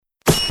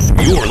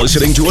You're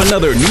listening to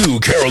another new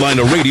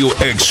Carolina Radio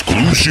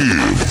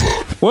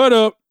exclusive. What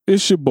up?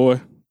 It's your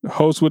boy, the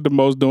host with the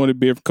most, doing it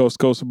big from coast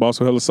to coast, boss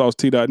with hella sauce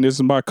T. And this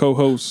is my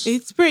co-host.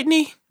 It's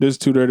Brittany. This is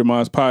Two Dirty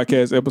Minds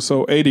Podcast,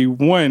 episode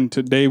 81.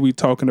 Today we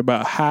talking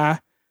about high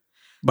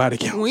body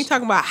counts. We ain't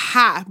talking about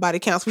high body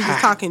counts. We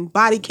just talking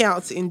body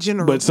counts in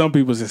general. But some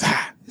people just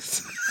high.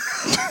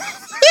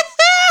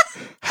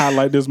 High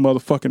like this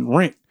motherfucking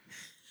rent.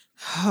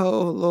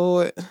 Oh,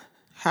 Lord.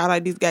 How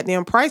like these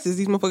goddamn prices?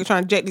 These motherfuckers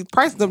trying to jack these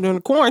prices up during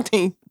the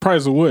quarantine.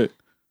 Price of what?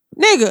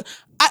 Nigga,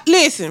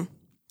 listen.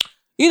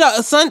 You know,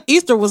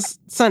 Easter was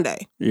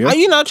Sunday. Yeah.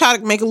 Try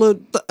to make a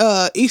little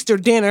Easter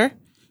dinner.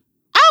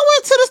 I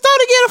went to the store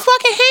to get a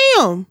fucking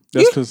ham.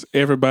 That's because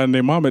everybody and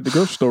their mom at the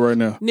grocery store right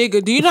now.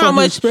 Nigga, do you know how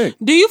much?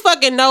 Do you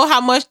fucking know how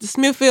much the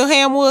Smithfield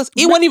ham was?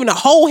 It wasn't even a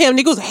whole ham.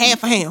 Nigga, it was a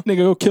half a ham. Nigga,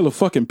 go kill a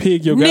fucking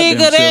pig your goddamn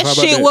Nigga, that self.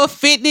 shit was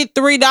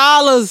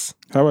 $53.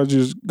 How about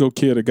you just go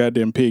kill the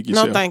goddamn pig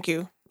yourself? No, thank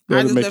you. That'll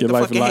I just make left your the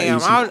life a fucking lot ham.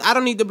 easier. I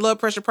don't need the blood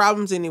pressure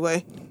problems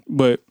anyway.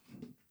 But,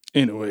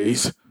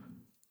 anyways.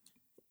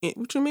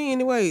 What you mean,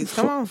 anyways?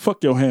 Come on.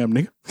 Fuck your ham,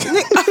 nigga.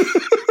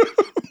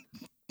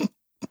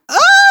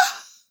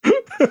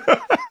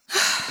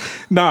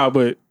 Nah,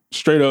 but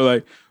straight up,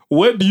 like,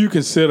 what do you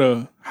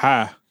consider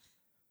high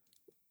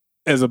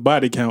as a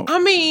body count? I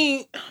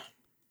mean,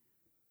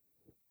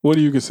 What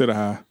do you consider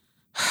high?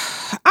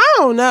 I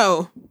don't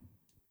know.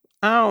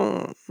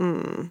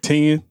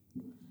 10?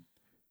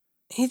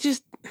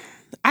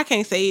 I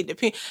can't say it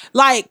depends.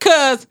 Like,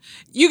 cause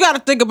you got to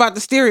think about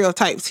the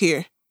stereotypes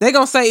here. They're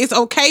going to say it's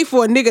okay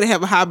for a nigga to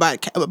have a high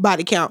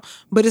body count,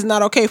 but it's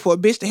not okay for a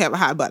bitch to have a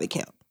high body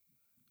count.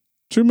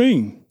 What you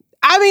mean?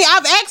 I mean,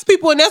 I've asked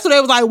people and that's what they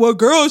was like, well,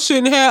 girls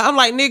shouldn't have. I'm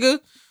like, nigga,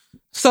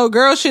 so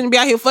girls shouldn't be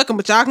out here fucking,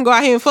 but y'all can go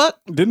out here and fuck?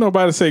 Didn't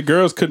nobody say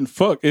girls couldn't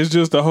fuck. It's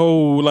just the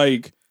whole,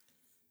 like,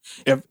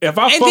 if I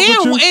fuck with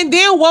you. And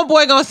then one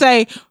boy gonna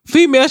say,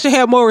 females should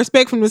have more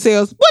respect for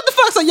themselves. What the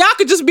fuck? So y'all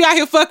could just be out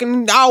here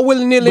fucking all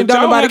willy-nilly and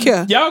don't nobody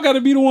care. Y'all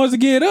gotta be the ones to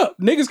get up.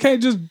 Niggas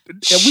can't just...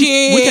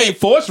 Shit. We can't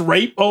force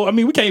rape.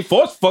 We can't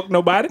force fuck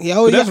nobody.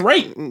 That's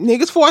rape.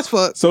 Niggas force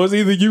fuck. So it's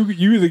either you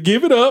either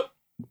give it up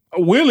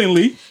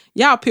willingly.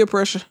 Y'all peer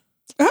pressure.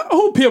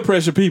 Who peer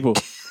pressure people?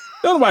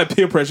 Don't nobody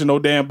peer pressure no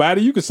damn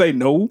body. You can say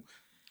no.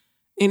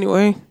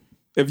 Anyway.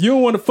 If you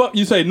don't want to fuck,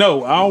 you say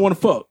no. I don't want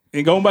to fuck.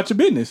 And go about your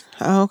business.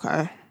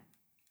 Okay.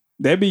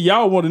 That be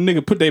y'all want a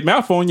nigga put their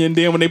mouth on you, and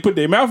then when they put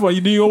their mouth on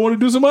you, then you don't want to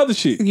do some other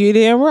shit. You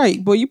damn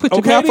right. Boy, you put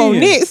your mouth on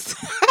this.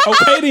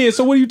 Okay then,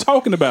 so what are you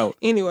talking about?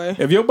 Anyway.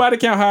 If your body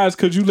count high is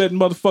because you letting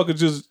motherfuckers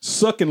just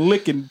suck and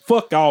lick and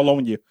fuck all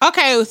on you.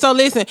 Okay, so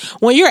listen,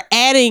 when you're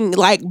adding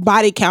like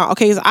body count,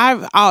 okay, so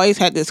I've always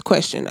had this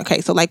question.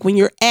 Okay, so like when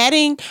you're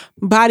adding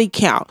body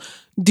count,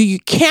 do you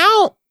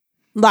count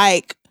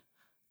like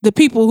the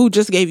people who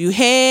just gave you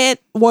head,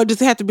 or does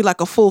it have to be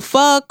like a full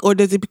fuck, or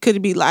could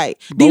it be like,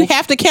 do you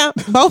have to count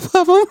both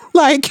of them?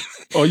 Like,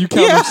 or you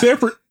count them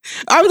separate?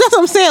 That's what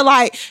I'm saying.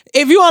 Like,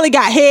 if you only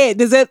got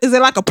head, is it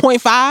like a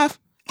 0.5?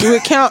 Do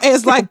it count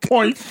as like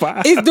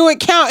 0.5? Do it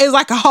count as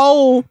like a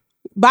whole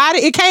body?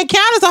 It can't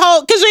count as a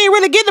whole because you ain't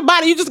really getting the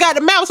body. You just got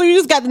the mouth, so you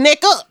just got the neck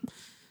up.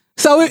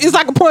 So it's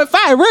like a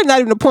 0.5. Really not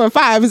even a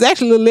 0.5. It's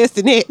actually a little less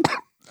than that.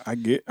 I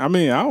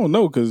don't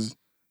know, because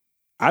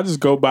I just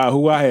go by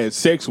who I had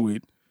sex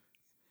with.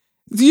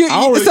 I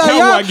don't really count who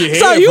I get head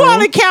so you from.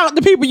 only count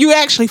the people you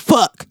actually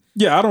fuck.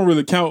 Yeah, I don't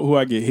really count who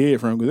I get head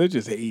from because they're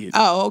just head.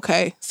 Oh,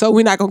 okay. So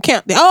we're not gonna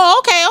count that. Oh,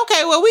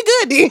 okay. Well, we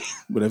good then.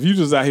 But if you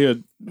just out here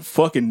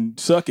fucking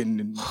sucking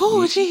and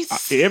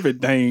Jesus.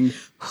 everything,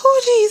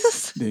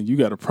 Jesus, then you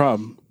got a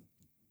problem.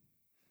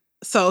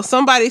 So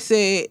somebody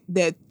said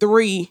that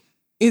 3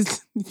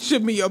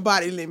 should be your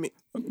body limit.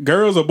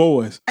 Girls or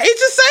boys? It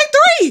just say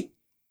 3.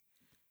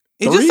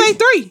 It just say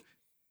 3.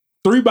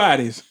 3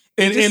 bodies.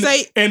 In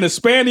the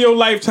span of your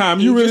lifetime,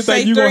 you really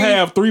think you're going to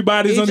have 3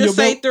 bodies under your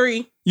belt? Just say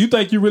 3. You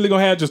think you really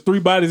going to have just 3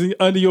 bodies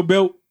under your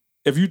belt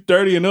if you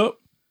 30 and up?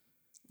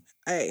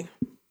 Hey.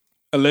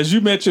 Unless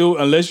you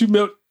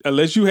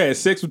had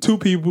sex with 2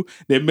 people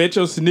that met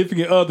your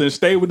significant other and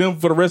stayed with them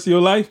for the rest of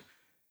your life,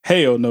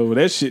 hell no.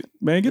 That shit,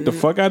 man, get the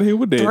fuck out of here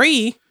with that.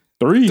 3?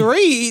 3?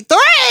 3?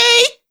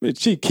 Bitch,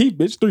 she keep,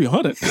 bitch,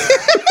 300.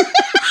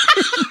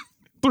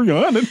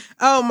 300?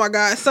 Oh my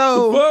God.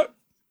 So... What?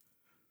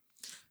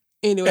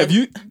 Anyway. If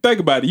you think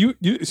about it,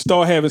 you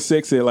start having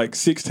sex at like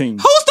 16. Who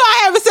started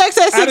having sex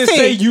at 16? I didn't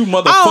say you,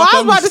 motherfucker. Oh,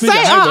 I was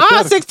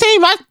about to say,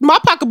 16, my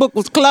pocketbook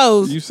was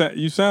closed.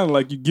 You sound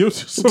like you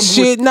guilty.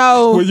 Shit,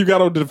 no. When you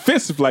got on the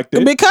defensive like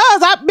that. Because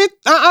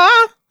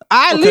I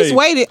at least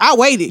waited. I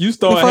waited. You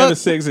started having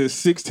sex at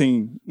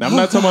 16. Now, I'm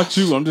not talking about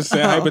you. I'm just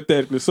saying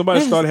hypothetically. Somebody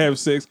started having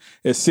sex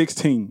at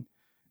 16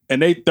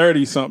 and they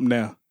 30-something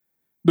now.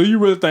 Do you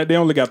really think they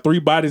only got 3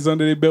 bodies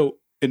under their belt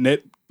in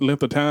that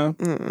length of time?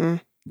 Mm-mm.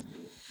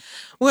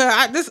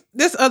 Well,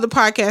 this other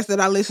podcast that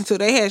I listened to,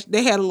 they had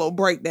a little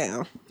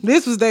breakdown.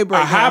 This was their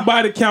breakdown. A high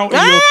body count in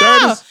your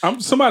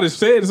 30s? Somebody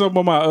said something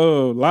on my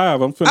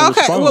live. I'm finna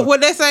respond.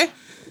 What'd they say?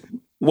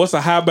 What's a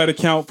high body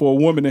count for a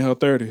woman in her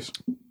 30s?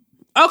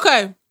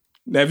 Okay.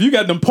 Now, if you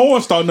got them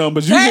porn star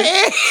numbers,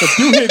 if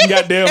you hitting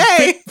goddamn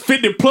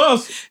 50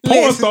 plus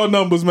porn star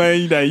numbers,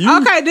 man,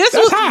 okay, this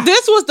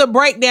was the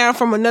breakdown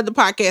from another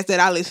podcast that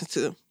I listened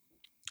to.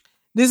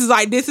 This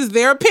is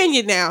their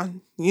opinion now.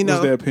 You know,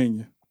 what's their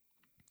opinion?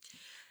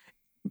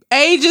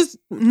 Ages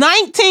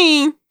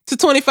 19 to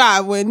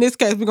 25. Well, in this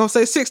case, we're gonna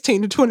say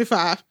 16 to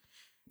 25.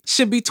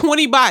 Should be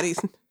 20 bodies.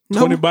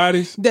 20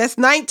 bodies. That's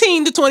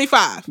 19 to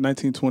 25.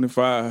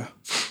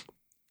 1925.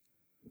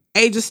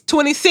 Ages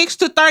 26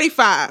 to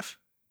 35.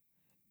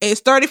 It's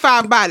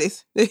 35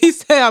 bodies. He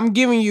said, I'm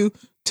giving you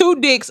 2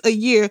 dicks a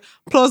year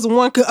plus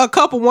a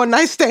couple one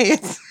night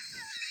stands.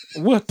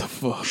 What the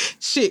fuck?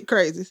 Shit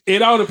crazy.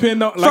 It all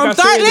depends on, like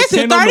it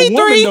depends on the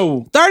woman,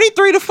 though.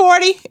 33 to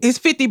 40 is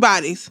 50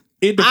 bodies.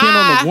 It depends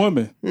on the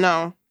woman.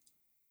 No.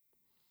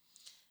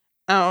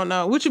 I don't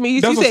know. What you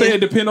mean? That's what I'm saying. It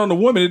depends on the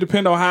woman. It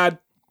depends on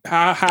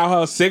how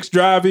her sex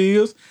drive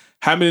is.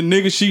 How many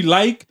niggas she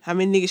like. How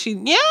many niggas she...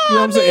 Yeah, you know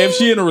what I'm saying? If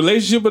she in a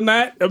relationship or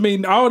not. I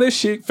mean, all this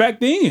shit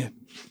factor in.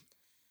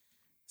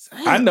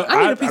 I know.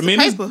 I mean,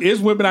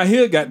 it's women out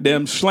here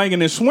goddamn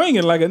slanging and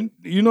swinging like a...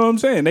 You know what I'm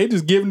saying? They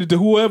just giving it to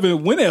whoever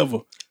and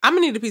whenever. I'm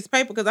going to need a piece of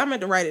paper because I'm going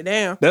to write it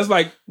down. That's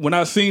like when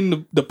I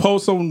seen the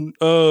post on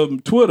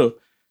Twitter.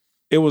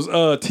 It was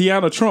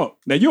Tiana Trump.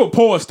 Now, you a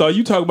porn star.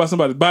 You talk about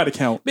somebody's body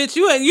count. Bitch,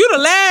 you the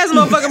last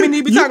motherfucker we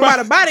need to be talking about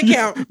a body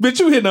count. Bitch,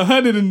 you hitting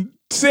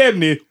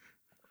 170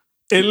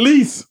 at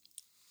least.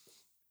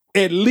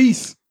 At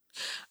least.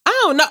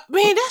 I don't know.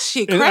 Man, that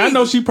shit crazy. And I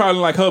know she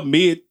probably like her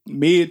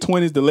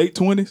mid-20s to late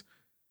 20s.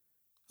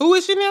 Who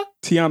is she now?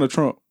 Tiana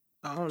Trump.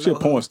 I don't know. She a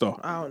porn star.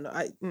 I don't know.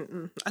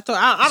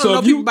 I don't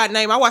know people by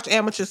name. I watch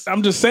amateurs.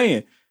 I'm just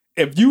saying,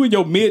 if you in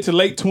your mid to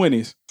late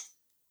 20s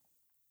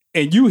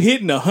and you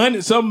hitting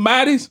 100-something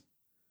bodies,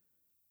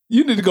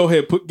 you need to go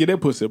ahead and get that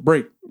pussy a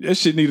break. That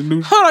shit need a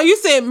new... Hold on, you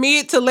said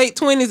mid to late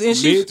 20s and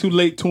she... Mid to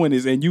late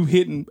 20s and you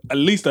hitting at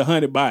least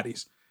 100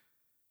 bodies.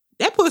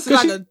 That pussy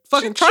like a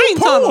fucking train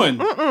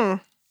tunnel.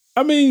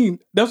 I mean,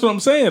 that's what I'm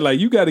saying. Like,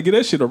 you got to get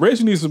that shit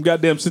arrested. You need some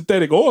goddamn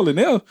synthetic oil in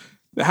there.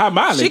 High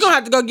mileage. She gonna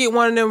have to go get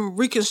one of them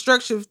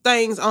reconstructive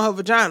things on her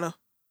vagina.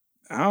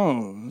 I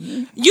don't...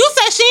 You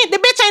said the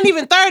bitch ain't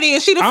even 30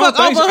 and she the fuck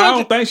over 100. I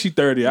don't think she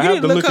 30. I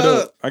have to look it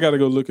up. I got to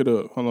go look it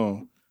up. Hold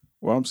on.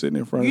 While I'm sitting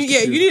in front of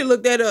you need to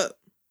look that up.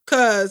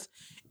 Because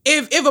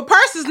if a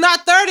person's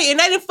not 30 and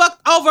they done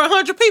fucked over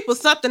 100 people,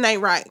 something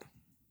ain't right.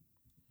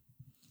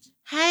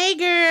 Hey,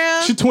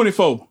 girl. She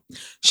 24.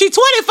 She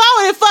 24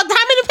 and fucked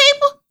how many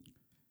people?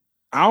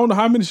 I don't know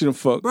how many she done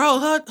fucked.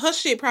 Bro, her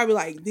shit probably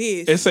like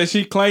this. It says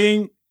she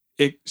claimed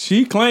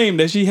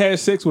that she had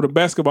sex with a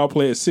basketball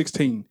player at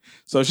 16.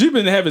 So she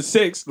been having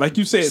sex, like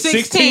you said,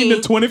 16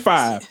 to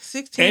 25.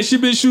 16. And she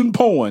been shooting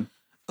porn.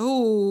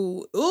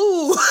 Ooh.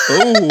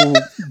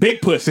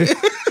 Big pussy.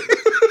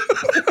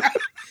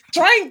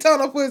 Train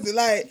tunnel pussy,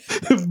 like.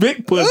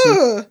 Big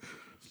pussy.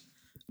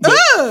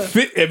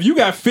 If you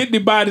got 50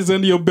 bodies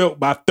under your belt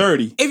by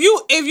 30.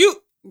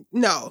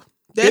 No,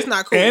 that's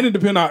not cool. And it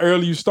depends on how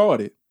early you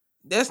started.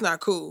 That's not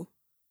cool.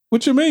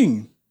 What you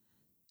mean?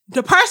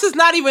 The person's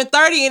not even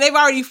 30 and they've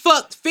already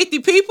fucked 50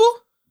 people?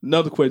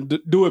 Another question.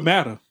 Do it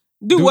matter?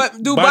 Do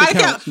body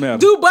count matter?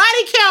 Do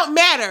body count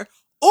matter?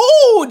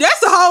 Ooh,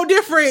 that's a whole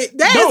different...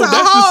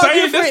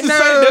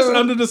 That's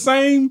under the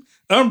same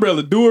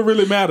umbrella. Do it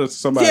really matter to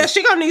somebody? Yeah,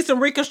 she gonna need some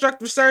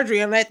reconstructive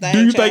surgery on that thing.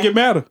 Do you think it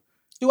matter?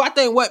 Do I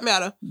think what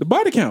matter? The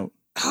body count.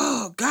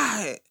 Oh, God.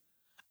 I mean,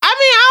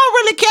 I don't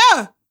really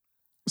care.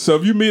 So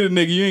if you meet a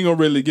nigga, you ain't gonna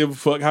really give a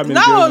fuck how many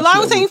girls. No, as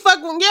long as he ain't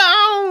fucking... Yeah,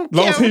 I don't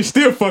care. Long as he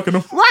still fucking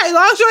them. Right, as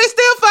long as you ain't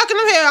still fucking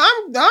them here.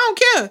 I don't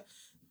care.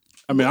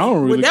 I mean, I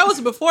don't really... Well, that was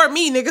before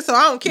me, nigga, so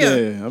I don't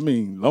care. Yeah, I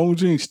mean, long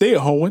as you ain't still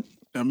hoeing,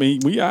 I mean,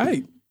 we all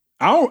right.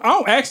 I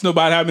don't ask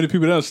nobody how many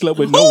people done slept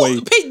with no way.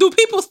 Do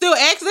people still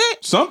ask that?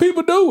 Some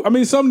people do. I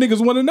mean, some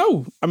niggas want to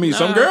know. I mean,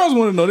 some girls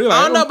want to know. They're like,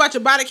 I don't know about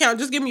your body count.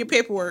 Just give me your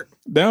paperwork.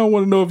 They don't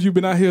want to know if you've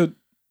been out here.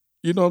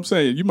 You know what I'm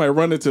saying? You might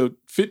run into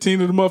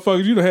 15 of the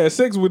motherfuckers you done had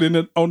sex with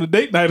on the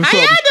date night or something.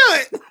 How y'all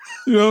do it?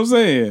 You know what I'm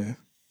saying?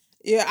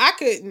 Yeah, I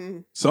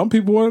couldn't. Some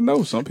people want to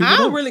know. Some people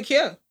don't really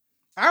care.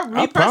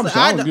 I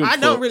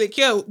don't really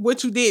care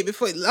what you did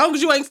before. As long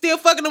as you ain't still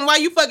fucking them while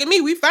you fucking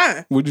me, we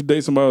fine. Would you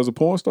date somebody as a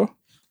porn star?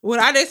 Would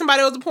I date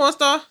somebody who was a porn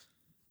star?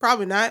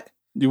 Probably not.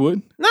 You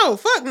wouldn't? No,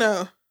 fuck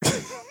no.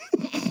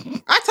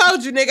 I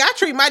told you, nigga, I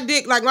treat my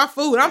dick like my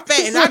food. I'm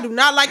fat and I do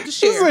not like to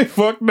share. Say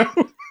fuck no.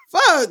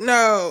 Fuck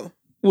no.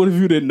 What if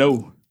you didn't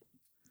know?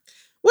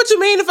 What you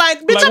mean if I...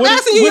 Bitch, like, I'm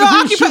asking you your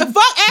occupation.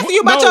 Fuck asking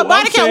you about your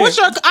body count. What's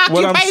your occupation?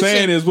 What I'm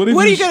saying is, what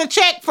are you going to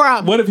check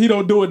from? What if he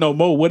don't do it no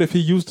more? What if he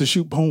used to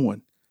shoot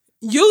porn?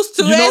 Used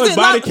to? You know his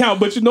body count,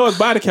 but you know his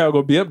body count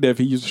going to be up there if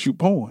he used to shoot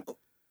porn.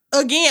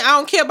 Again, I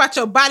don't care about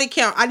your body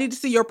count. I need to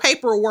see your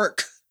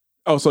paperwork.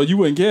 Oh, so you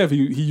wouldn't care if he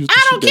used to shoot porn?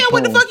 I don't care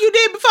what the fuck you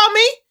did before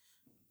me.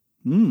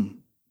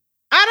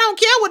 I don't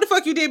care what the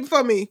fuck you did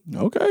before me.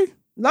 Okay.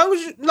 Long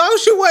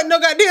as you wasn't no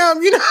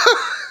goddamn, you know.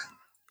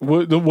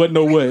 Wasn't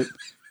no what?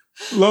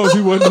 Long as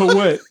you wasn't no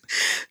what?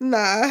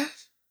 Nah.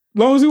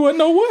 Long as he wasn't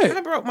no I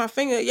what. broke my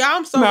finger. Y'all,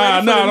 I'm so Nah, ready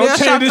for the nail don't change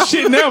shop. this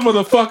shit now,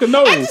 motherfucker.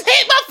 No. I just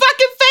hit my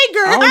fucking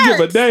finger. I It don't give a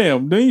hurts.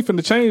 damn. They ain't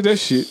finna change that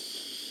shit.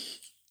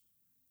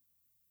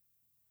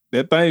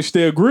 That thing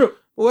still grip.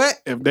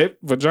 What? If that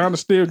vagina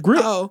still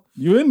grip, Oh.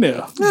 you in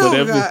there. Oh,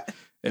 But God.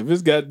 if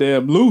it's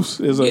goddamn loose,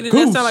 it's a It goose.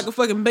 that sound like a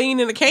fucking bean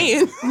in a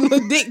can.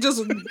 Little dick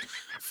just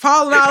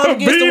falling all up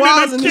against Bean the in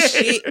walls a and this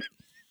can. shit.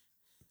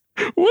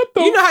 What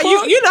the You know how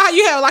fuck? you know how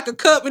you have like a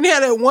cup and they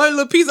have that one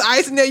little piece of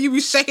ice in there, you be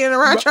shaking it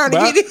around trying to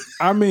But get it.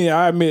 I mean,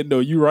 I admit though,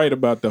 you right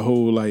about the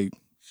whole like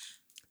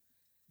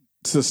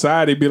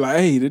society be like,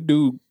 hey, that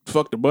dude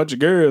fucked a bunch of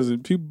girls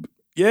and people,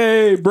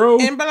 yay, bro.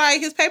 And but like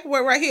his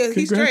paperwork right here,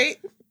 he's straight.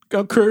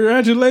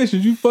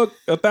 Congratulations, you fucked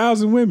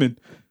 1,000 women.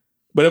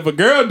 But if a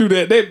girl do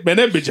that, that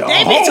bitch a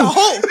That hoe. bitch a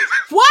hoe.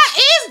 Why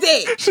is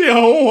that? She a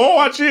hoe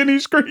out here in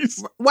these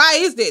streets. Why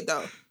is that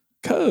though?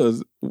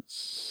 Cause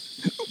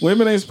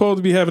women ain't supposed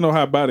to be having no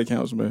high body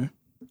counts, man.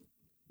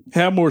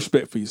 Have more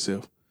respect for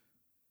yourself.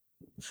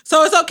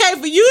 So it's okay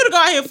for you to go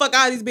out here and fuck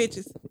all these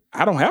bitches.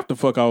 I don't have to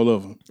fuck all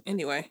of them.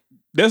 Anyway,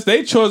 That's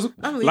their choice.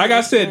 I'm leaving Like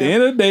I said, at the Instagram.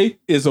 end of the day,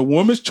 it's a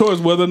woman's choice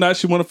whether or not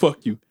she want to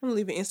fuck you. I'm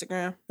leaving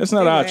Instagram. That's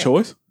not our Anyway.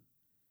 choice.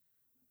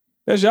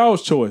 That's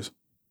y'all's choice.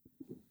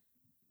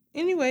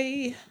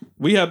 Anyway,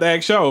 We have to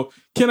ask y'all,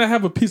 can I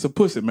have a piece of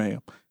pussy,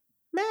 ma'am?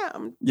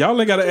 ma'am. Y'all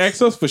ain't got to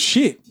ask us for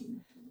shit.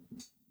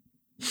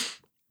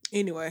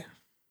 Anyway,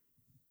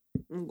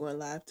 I'm going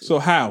live too. So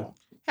how?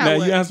 How Now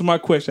what? you answer my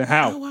question.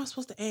 How? Oh, I was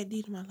supposed to add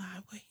D to my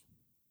live. Wait,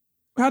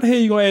 How the hell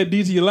you gonna add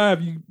D to your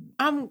live? You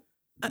I'm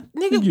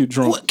nigga. You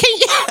drunk. What, can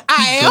you?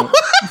 I am. drunk.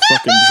 You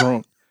fucking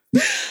drunk.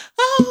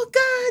 Oh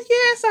God,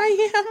 yes,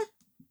 I am.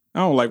 I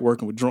don't like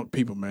working with drunk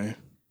people, man.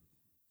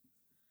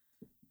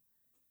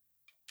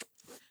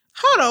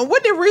 Hold on,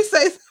 what did Reese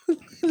say?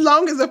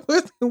 Long as a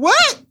pussy.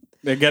 What?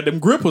 They got them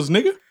grippers,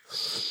 nigga.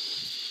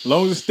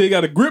 Long as it still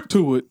got a grip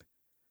to it.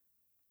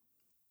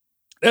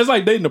 That's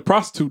like dating a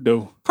prostitute,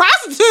 though.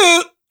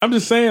 Prostitute. I'm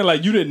just saying,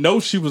 like, you didn't know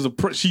she was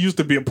she used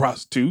to be a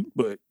prostitute,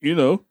 but you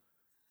know,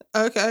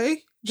 Okay.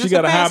 she Just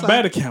got a high past life.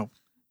 body count.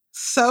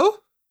 So?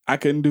 I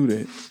couldn't do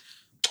that.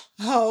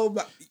 Oh,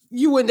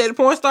 you wouldn't date a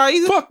porn star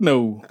either? Fuck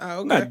no. Oh, okay.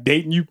 I'm not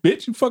dating you,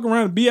 bitch. You fuck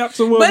around and be out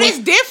somewhere. But with it's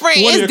different.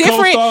 one of It's your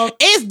different. co-stars.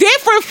 It's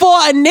different for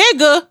a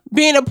nigga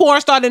being a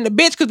porn star than a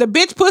bitch because the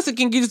bitch pussy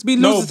can just be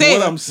No, loose as but hell.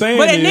 what I'm saying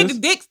but a is-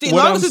 nigga dick still, what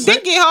long I'm as his say-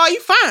 dick get hard, you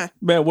fine.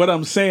 Man, what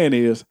I'm saying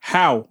is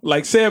how.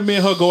 Like, say if me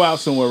and her go out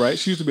somewhere, right?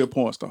 She used to be a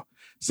porn star.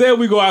 Say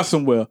we go out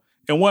somewhere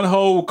and one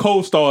whole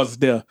co-star is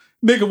there.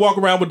 Nigga walk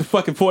around with the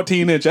fucking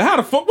 14-inch. How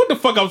the fuck? What the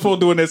fuck I'm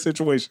supposed to do in that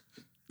situation?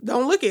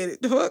 Don't look at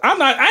it. The fuck?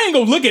 I ain't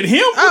gonna look at him.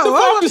 What Oh, the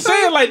what fuck? I'm I'm just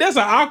saying? saying, like, that's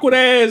an awkward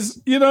ass,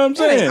 you know what I'm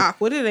It ain't saying?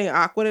 awkward. It ain't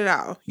awkward at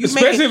all. You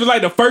Especially make if it's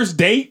like the first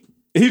date.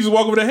 He just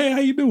walk over there, hey, how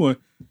you doing?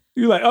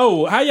 You like,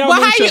 oh, how y'all but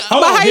know how each you? other?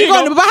 Hold on, But here how you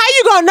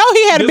you go. gonna know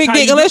he had a This big how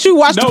dick you unless know- you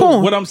watch the No,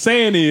 porn? what I'm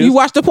saying is, You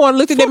watched the porn, and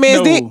looked at that Fuck man's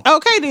no. dick.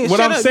 Okay, then. what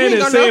shut I'm up. saying You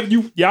ain't is, gonna say know.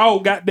 if y'all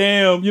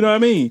goddamn, you know what I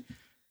mean?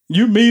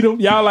 You meet them,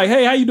 y'all like,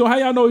 hey, how you doing? How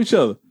y'all know each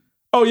other?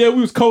 Oh yeah,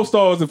 we was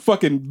co-stars and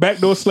fucking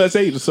Backdoor Sluts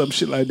 8 or some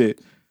shit like that.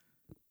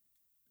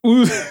 We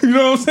was, you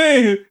know what I'm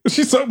saying?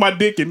 She sucked my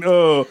dick in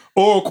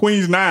Oral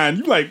Queens 9.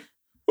 You like,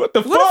 what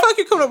the What fuck? the fuck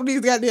you coming up with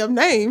these goddamn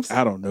names?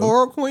 I don't know.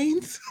 Oral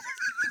Queens.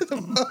 What the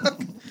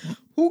fuck?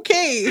 Who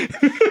cares?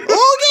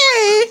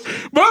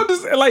 Okay. But I'm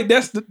just like,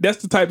 that's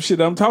the type of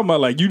shit I'm talking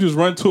about. Like, you just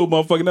run to a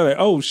motherfucker and they're like,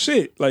 oh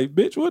shit, like,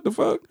 bitch, what the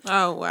fuck?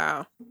 Oh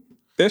wow.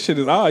 That shit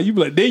is odd. You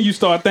be like, then you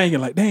start thinking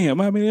like, damn,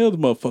 how many other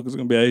motherfuckers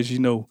gonna be out here she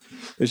know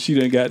that she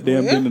done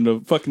goddamn Yeah. been in the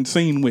fucking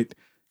scene with?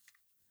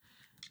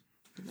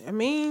 I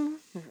mean,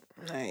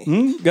 hey.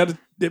 That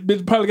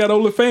bitch probably got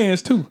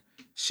OnlyFans too.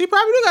 She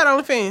probably do got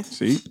OnlyFans.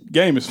 See,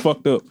 game is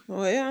fucked up.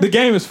 Well, The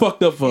game is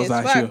fucked up for it's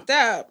us out here. fucked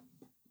up.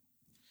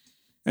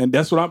 And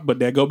that's what but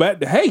that go back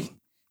to, hey,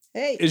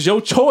 Hey, it's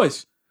your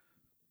choice.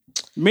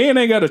 Men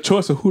ain't got a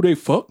choice of who they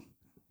fuck.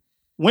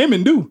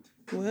 Women do.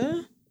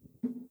 well,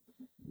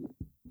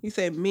 you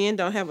say men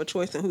don't have a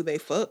choice in who they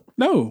fuck.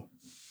 No.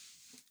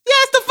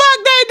 Yes, the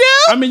fuck they do.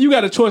 I mean, you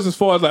got a choice as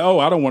far as like, oh,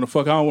 I don't want to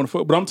fuck, I don't want to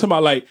fuck. But I'm talking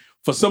about like,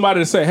 for somebody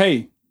to say,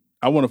 hey,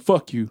 I want to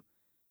fuck you.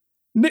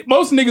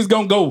 Most niggas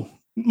gonna go.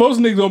 Most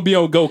niggas gonna be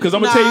on go. Because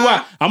I'm gonna tell you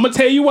why. I'm gonna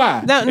tell you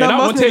why. No, and I'm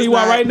most gonna tell you niggas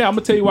why not. right now. I'm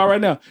gonna tell you why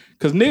right now.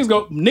 Because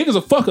niggas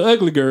will fuck an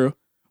ugly girl.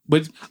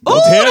 But don't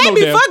Ooh, tell they no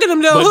be damn- fucking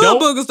them little but hood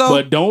don't- boogers, though.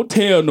 But don't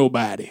tell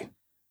nobody.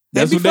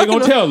 That's be what they fucking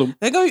gonna them. tell them.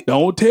 They go.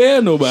 Don't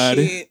tell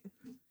nobody. Shit.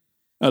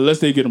 Unless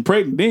they get them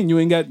pregnant. Then you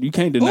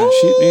can't deny Ooh,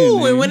 shit. Then,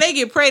 and nigga. when they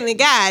get pregnant,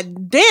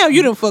 god damn,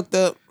 you done fucked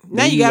up.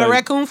 Now Then you you got a like-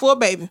 raccoon for a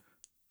baby.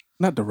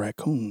 Not the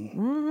raccoon.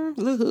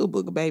 Mm-hmm. Little hood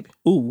booger baby.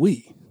 Ooh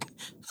wee.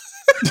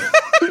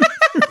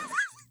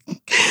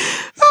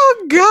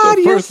 Oh God,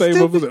 The you're first thing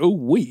stupid. was ooh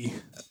wee.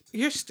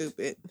 You're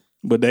stupid.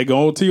 But they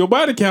go to your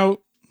body count.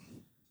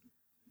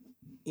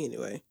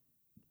 Anyway,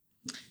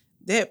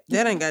 that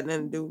ain't got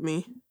nothing to do with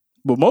me.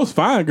 But most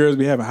fine girls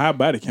be having high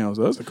body counts.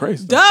 So that's a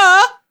crazy thing.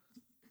 Duh.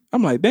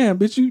 I'm like, damn,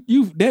 bitch,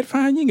 you that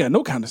fine? You ain't got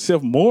no kind of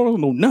self-moral,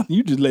 no nothing.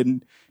 You just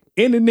letting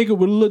any nigga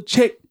with a little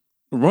check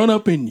run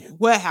up in you.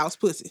 Warehouse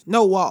pussy,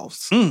 no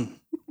walls. Mm.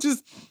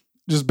 Just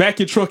Just back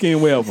your truck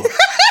in wherever.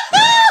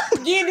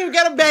 You ain't even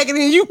got to back it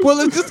in. You pull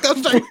it. Just go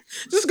straight.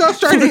 Just go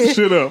straight Put in.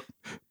 shit up.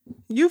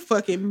 You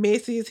fucking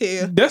messy as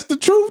hell. That's the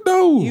truth,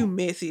 though. You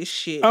messy as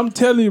shit. I'm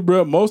telling you,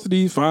 bro. Most of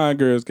these fine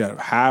girls got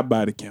high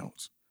body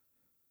counts.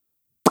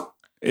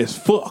 It's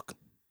fuck.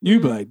 You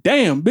be like,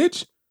 damn,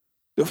 bitch.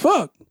 The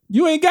fuck?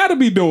 You ain't got to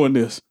be doing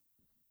this,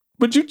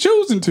 but you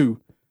choosing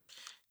to.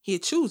 You're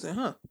choosing,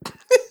 huh?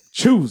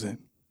 Choosing.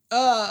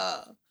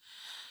 Can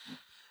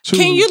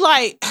you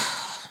like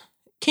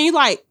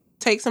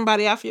take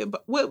somebody off your?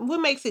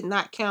 What makes it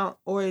not count,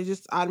 or it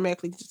just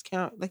automatically just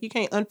count? Like you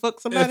can't unfuck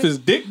somebody. If his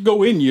dick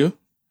go in you,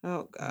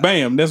 oh god,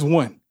 bam, that's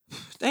one.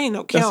 That ain't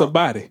no count. That's a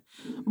body.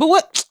 But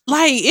what?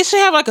 Like it should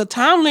have like a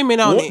time limit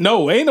on it.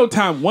 No, ain't no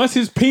time. Once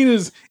his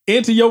penis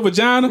into your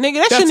vagina,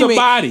 nigga, that's a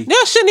body.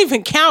 That shouldn't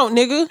even count,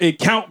 nigga. It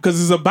count because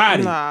it's a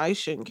body. Nah, it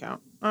shouldn't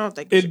count. I don't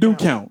think it do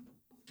count.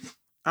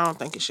 I don't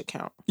think it should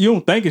count. You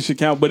don't think it should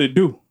count, but it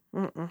do.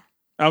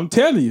 I'm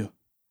telling you.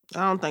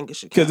 I don't think it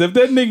should count. Because if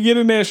that nigga get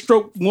in there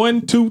stroke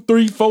 1, 2,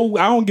 3, 4,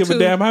 I don't give a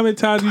damn how many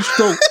times you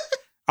stroke.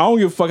 I don't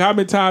give a fuck how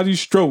many times you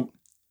stroke.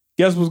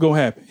 Guess what's gonna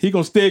happen? He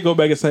gonna still go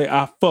back and say,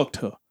 I fucked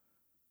her.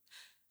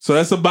 So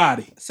that's a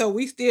body. So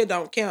we still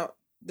don't count.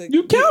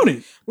 You count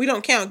it. We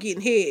don't count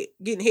getting head.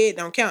 Getting head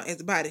don't count as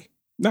a body.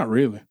 Not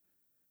really.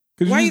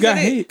 Because you just got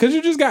head. Because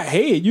you just got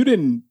head. You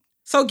didn't.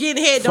 So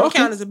getting head don't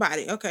count as a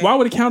body. Okay. Why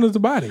would it count as a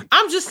body?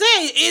 I'm just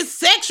saying it's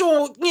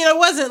sexual. You know, it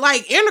wasn't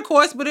like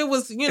intercourse, but it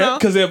was, you know.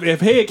 Because if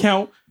head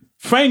count,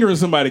 fingering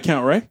somebody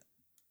count, right?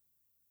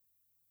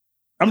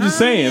 I'm just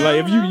saying,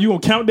 like, if you gonna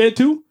count that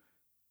too?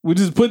 We're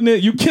just putting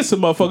it, you kiss a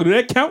motherfucker, do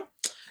that count?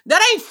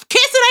 That ain't,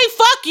 kissing ain't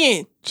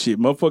fucking. Shit,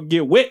 motherfucker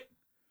get wet.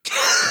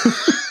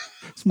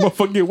 This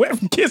motherfucker get wet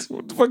from kissing.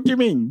 What the fuck you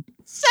mean?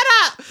 Shut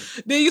up.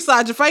 Then you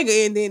slide your finger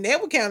in, then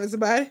that would count as a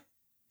body.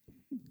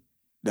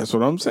 That's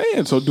what I'm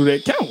saying. So do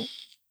that count?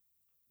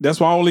 That's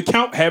why I only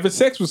count having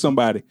sex with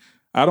somebody.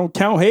 I don't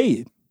count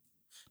head.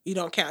 You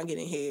don't count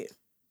getting head?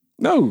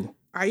 No.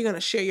 Are you going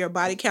to share your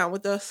body count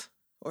with us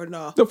or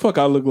no? The fuck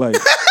I look like?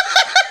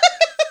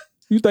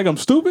 You think I'm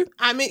stupid?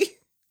 I mean,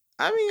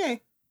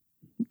 hey.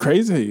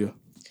 Crazy hell.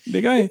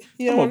 Nigga, I ain't.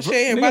 You don't want to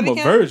share your body I'm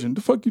a virgin.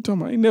 The fuck you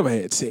talking about? I ain't never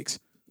had sex.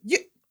 Yeah.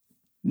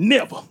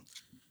 Never.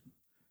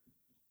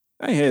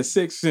 I ain't had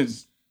sex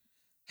since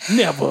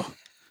never.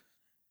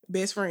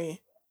 Best friend.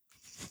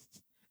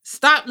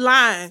 Stop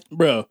lying.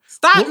 Bro.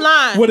 Stop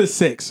lying. What is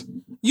sex?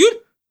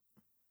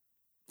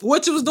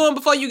 What you was doing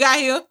before you got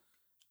here?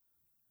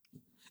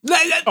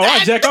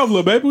 I jack off,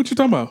 little baby. What you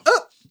talking about?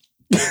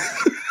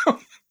 I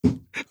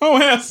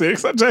don't have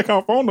sex. I jack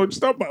off. I don't know what you're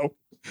talking about.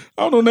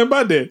 I don't know nothing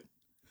about that.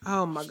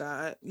 Oh my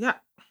God. Yeah.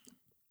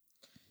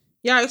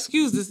 Y'all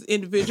excuse this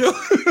individual.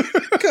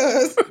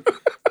 Cause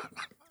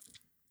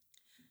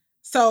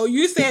so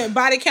you saying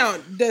body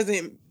count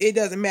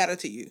doesn't matter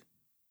to you?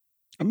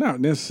 Not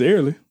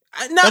necessarily.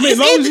 No, I mean,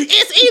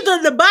 it's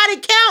either the body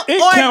count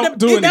or count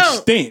to an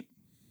extent.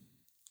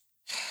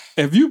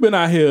 If you've been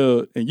out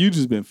here and you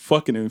just been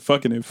fucking and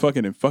fucking and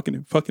fucking and fucking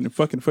and fucking and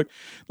fucking,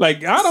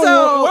 like I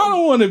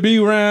don't want to be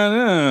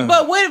around.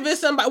 But what if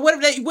it's somebody?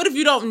 What if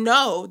you don't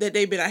know that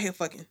they've been out here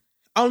fucking?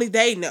 Only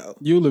they know.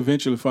 You'll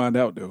eventually find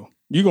out though.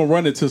 You're gonna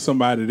run into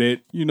somebody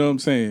that you know what I'm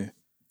saying.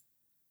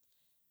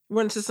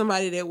 Run into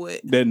somebody that would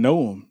that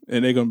know them,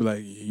 and they're gonna be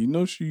like, you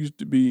know, she used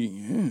to be.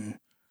 Yeah.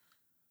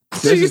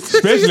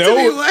 Especially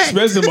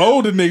them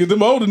older niggas.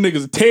 Them older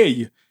niggas will tell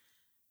you.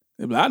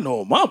 They be like, I know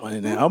her mama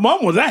in there. Her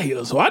mama was out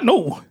here, so I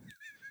know.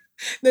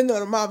 They know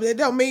the mama. That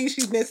don't mean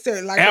she's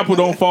necessarily like apple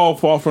don't fall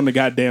far from the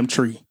goddamn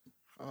tree.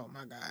 Oh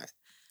my God.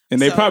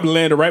 And they probably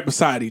landed right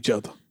beside each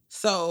other.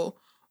 So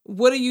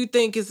what do you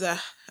think is you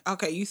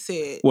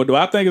said. What do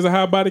I think is a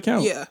high body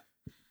count? Yeah.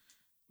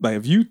 Like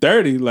if you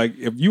 30, like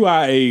if you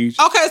our age.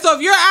 Okay, so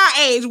if you're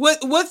our age,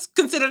 what's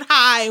considered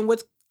high and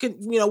what's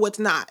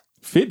not?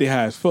 50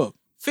 high as fuck.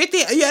 50,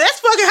 yeah, that's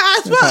fucking high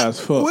as fuck. High as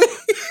fuck.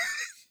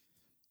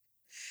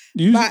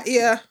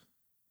 Yeah.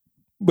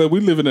 But we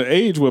live in an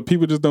age where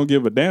people just don't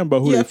give a damn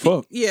about who they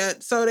fuck. Yeah,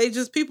 so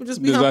people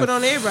just be humping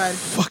on everybody.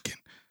 Fucking.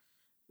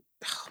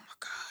 Oh my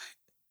God.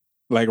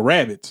 Like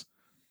rabbits.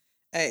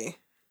 Hey,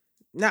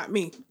 not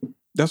me.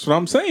 That's what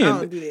I'm saying. I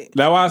don't do that.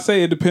 That's why I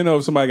say it depends on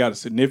if somebody got a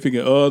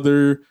significant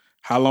other,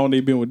 how long they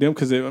been with them.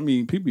 Because,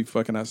 people be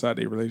fucking outside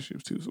their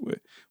relationships too. So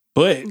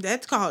but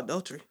that's called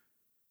adultery.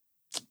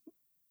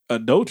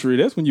 Adultery,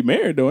 that's when you're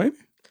married though, ain't it?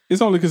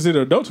 It's only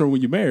considered adultery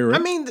when you're married,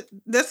 right? I mean,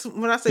 that's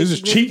when I say this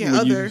is cheating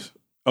when you.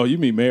 Oh, you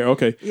mean married?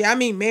 Okay. Yeah, I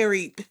mean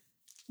married.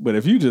 But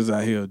if you just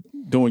out here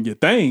doing your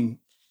thing,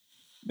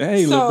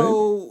 hey,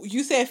 so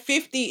you said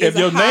 50 is if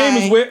your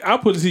name is well, I'll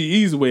put it to you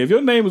easy way. If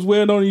your name is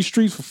well known in these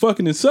streets for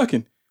fucking and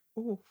sucking,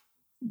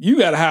 you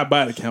got a high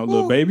body count,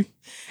 little baby.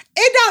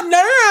 It don't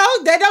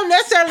that don't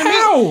necessarily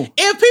mean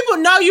if people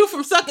know you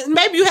from sucking.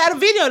 Maybe you had a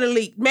video to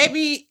leak.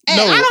 Maybe I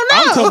don't know.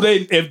 I'm told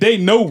if they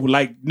know,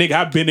 like nigga,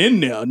 I've been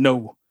in there.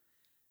 No,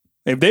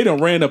 if they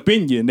done ran up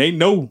in you and they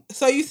know.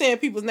 So you saying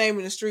people's name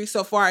in the street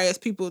so far as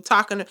people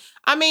talking?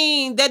 I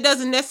mean, that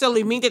doesn't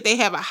necessarily mean that they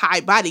have a high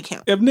body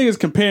count. If niggas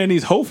comparing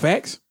these whole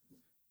facts,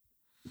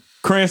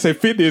 Cran say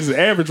 50 is the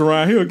average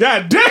around here.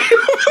 God damn.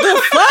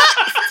 The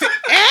fuck?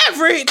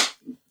 Average?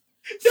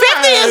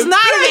 50 is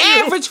not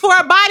an average for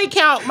a body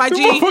count, my G.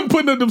 Motherfucker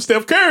putting up them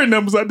Steph Curry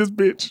numbers on this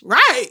bitch.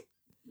 Right.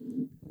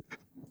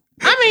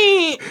 I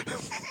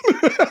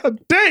mean.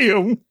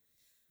 Damn.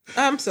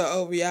 I'm so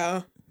over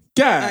y'all.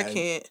 God. I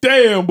can't.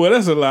 Damn, boy.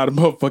 That's a lot of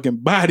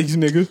motherfucking bodies,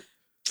 nigga.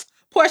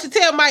 Portia,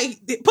 tell Mike,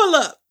 pull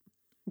up.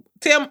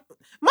 Tell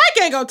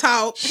Mike ain't gonna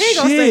talk. He ain't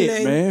gonna say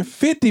nothing. Man,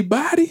 50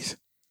 bodies?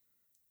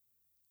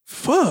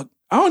 Fuck.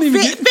 I don't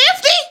even get 50?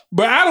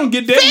 But I don't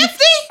get that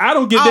 50? I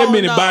don't get that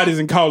many bodies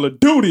in Call of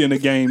Duty in the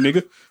game,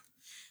 nigga.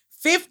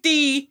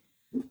 50.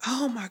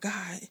 Oh my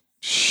God.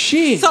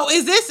 Shit. So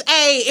is this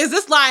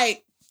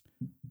like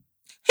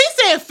he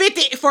said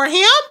 50 for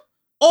him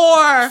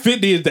or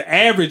 50 is the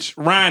average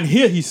Ryan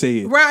Hill, he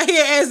said. Right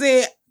here as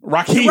in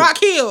Rock Hill. Rock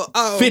Hill.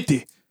 Oh.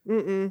 50.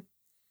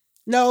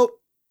 Nope.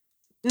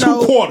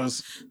 2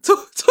 quarters. Two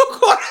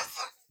quarters.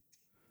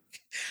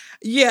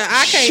 Yeah,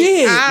 I can't.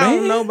 Shit, I man.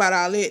 don't know about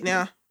all that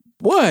now.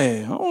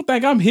 Boy, I don't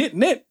think I'm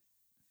hitting it.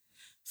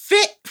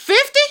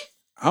 50?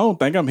 I don't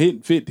think I'm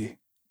hitting 50.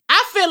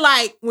 I feel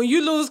like when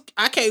you lose,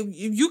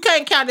 you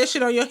can't count that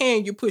shit on your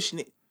hand, you're pushing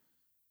it.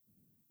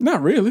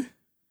 Not really.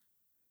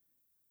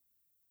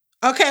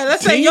 Okay,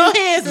 let's 10? say your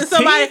hands in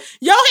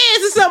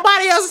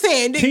somebody else's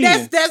hand.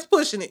 10. That's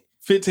pushing it.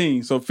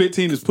 15. So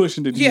 15 is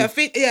pushing it. Yeah,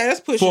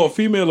 that's pushing for it. a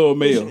female or a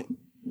male.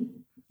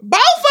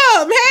 Both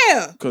of them,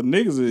 hell. Because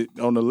niggas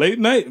on the late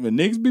night, when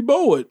niggas be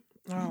bored,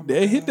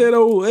 they hit that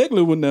old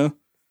ugly one now.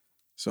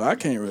 So I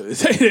can't really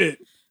say that.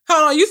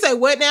 Hold on, you say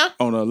what now?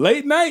 On a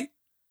late night?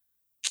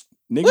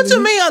 Niggas What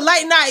you mean a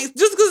late night?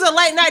 Just because a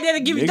late night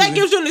that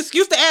gives you an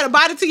excuse to add a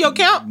body to your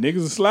count? Niggas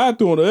will slide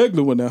through on the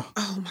ugly one now.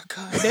 Oh my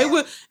God.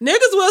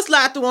 Niggas will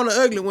slide through on the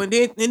ugly one.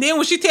 And then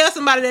when she tells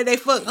somebody that they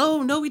fuck,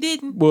 oh no, we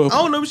didn't. Well,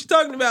 I don't know what she's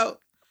talking about.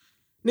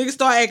 Niggas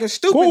start acting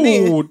stupid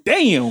then. Oh,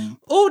 damn.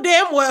 Oh,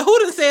 damn, what? Who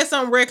done said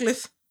something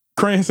reckless?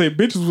 Cran say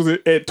bitches was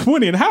at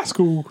 20 in high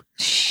school.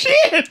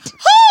 Shit.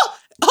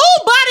 Who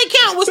body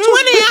count was 20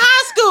 in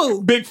high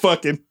school? Big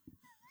fucking.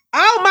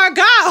 Oh my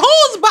God.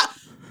 Who's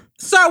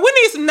Sir, we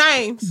need some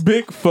names.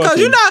 Big fucking. Because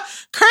you know,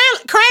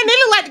 Cran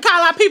didn't like to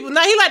call out people.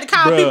 Now he like to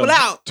call people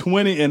out.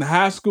 20 in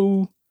high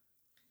school.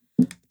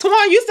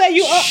 Twan, you say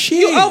you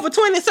over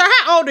 20. Sir,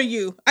 how old are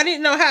you? I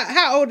didn't know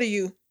how old are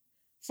you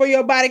for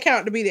your body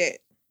count to be that?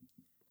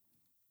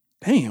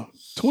 Damn.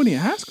 20 in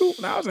high school?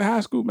 When I was in high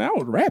school, man, I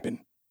was rapping.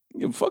 I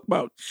don't give a fuck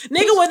about.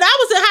 Nigga, when I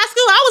was in high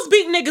school, I was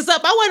beating niggas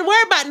up. I wasn't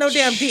worried about no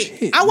damn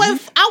dick. I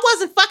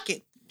wasn't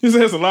fucking.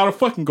 There's a lot of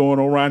fucking going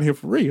on around here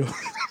for real.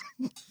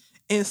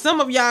 And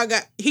some of y'all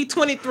he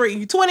 23.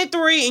 You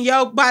 23 and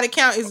your body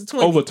count is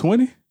 20. Over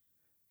 20?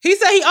 He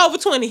said he over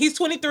 20. He's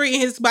 23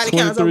 and his body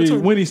count is over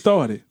 20. When he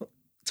started?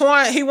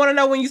 Twan, he want to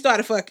know when you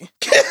started fucking.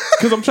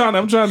 Because I'm trying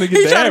to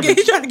get the average.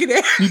 He's trying to get the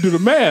average. You do the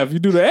math. You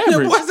do the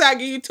average. Once I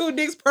give you 2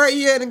 dicks per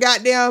year and a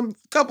goddamn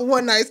couple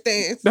one night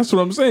stands. That's what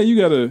I'm saying. You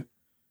gotta.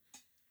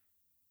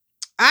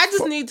 I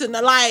just need to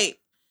know, like,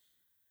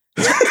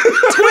 20 in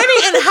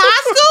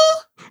high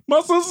school?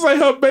 My sister say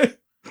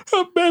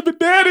her baby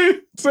daddy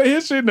say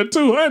his shit in the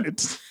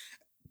 200s.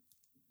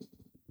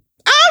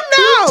 Oh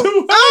no!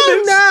 200s.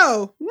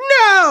 Oh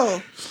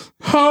no!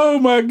 Oh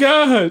my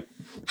God!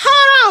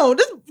 Hold on!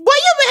 Boy,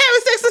 you been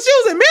having sex since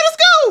you was in middle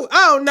school?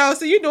 Oh no!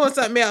 So you doing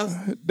something else?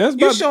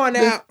 You showing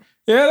out?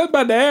 Yeah, that's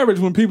about the average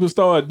when people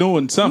start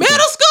doing something.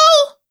 Middle school?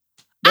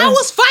 I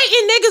was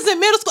fighting niggas in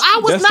middle school. I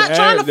was not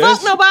trying to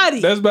fuck nobody.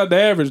 That's about the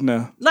average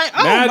now. Like,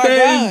 oh nowadays,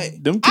 my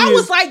God. Them kids, I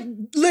was like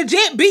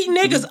legit beating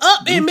niggas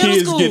up in middle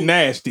school. Kids get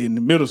nasty in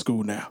the middle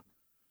school now.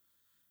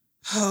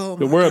 Oh,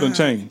 the world done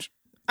changed.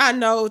 I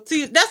know.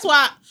 See, that's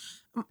why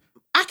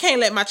I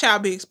can't let my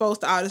child be exposed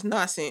to all this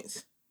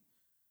nonsense.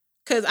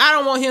 Because I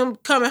don't want him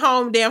coming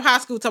home damn high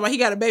school talking about he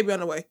got a baby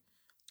on the way.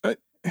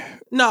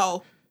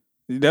 No.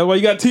 That's why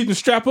you got to teach them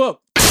strap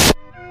up.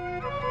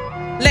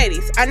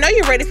 Ladies, I know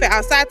you're ready for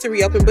outside to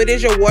reopen, but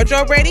is your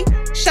wardrobe ready?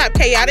 Shop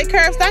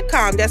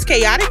ChaoticCurves.com. That's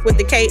chaotic with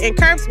the K and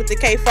curves with the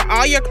K for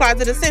all your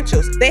closet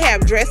essentials. They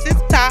have dresses,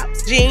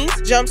 tops, jeans,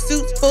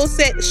 jumpsuits, full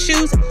set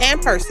shoes,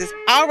 and purses,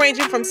 all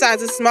ranging from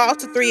sizes small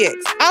to 3X.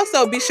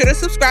 Also, be sure to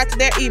subscribe to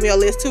their email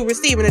list to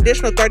receive an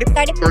additional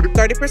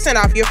 30%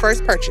 off your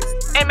first purchase.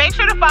 And make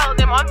sure to follow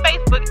them on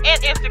Facebook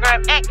and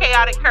Instagram at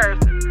Chaotic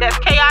Curves. That's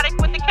chaotic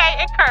with the K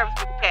and curves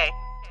with the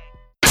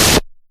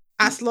K.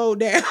 I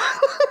slowed down.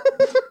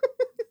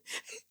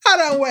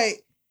 Hold on,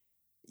 wait.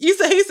 He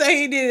said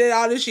he did it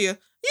all this year.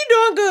 You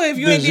doing good if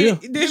you ain't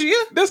did it this year?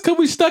 That's because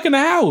we stuck in the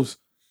house.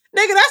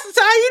 Nigga, that's the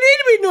time you need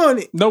to be doing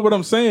it. Know what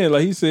I'm saying?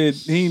 Like he said,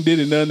 he ain't did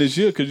it none this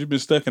year because you've been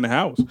stuck in the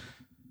house. I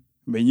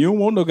mean, you don't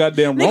want no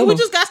goddamn Rona. Nigga, we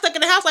just got stuck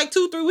in the house like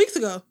 2-3 weeks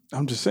ago.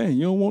 I'm just saying,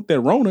 you don't want that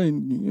Rona.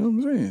 And, you know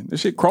what I'm saying? That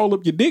shit crawl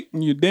up your dick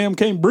and you damn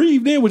can't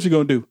breathe. Then what you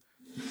gonna do?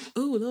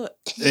 Ooh, Lord.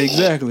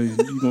 Exactly.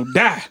 You gonna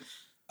die.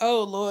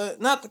 Oh, Lord.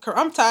 Not the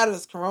I'm tired of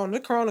this corona. The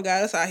corona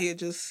guy that's out here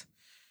just...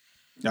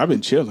 I've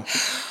been chilling.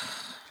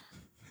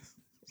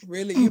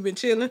 Really? You been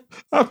chilling?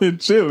 I've been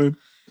chilling.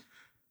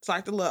 It's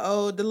like the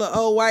little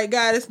old white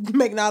guy that's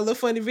making all the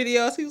funny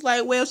videos. He was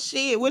like, "Well,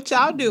 shit, what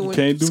y'all doing? You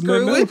can't do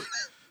Screw nothing it." else.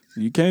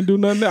 You can't do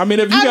nothing else. I mean,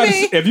 if you got a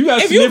if you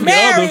significant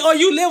married other, or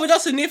you live with your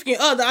significant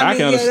other, I mean,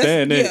 can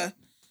understand that. Yeah.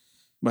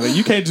 But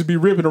you can't just be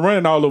ripping and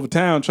running all over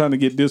town trying to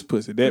get this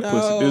pussy, that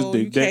pussy, this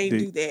dick, that dick. You can't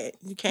do that.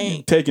 You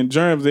can't. Taking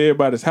germs to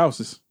everybody's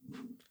houses.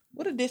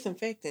 What a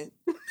disinfectant.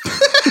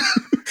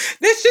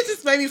 This shit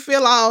just made me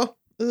feel all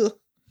ugh.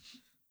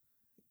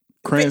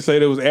 Crane say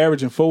they was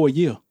averaging 4 a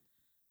year.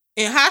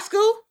 In high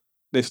school?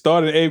 They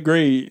started in 8th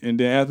grade, and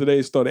then after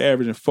they started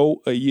averaging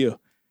 4 a year.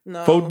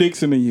 No. 4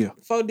 dicks in a year.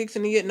 4 dicks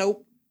in a year?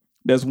 Nope.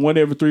 That's 1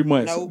 every 3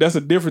 months. Nope. That's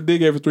a different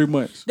dick every 3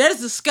 months. That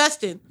is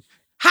disgusting.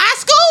 High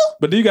school?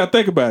 But then you got to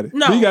think about it.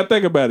 No. You got to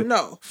think about it.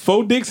 No.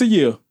 4 dicks a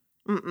year.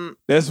 Mm-mm.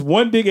 That's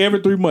 1 dick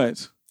every 3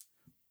 months.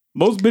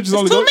 Most bitches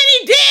only too go.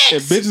 Many dicks.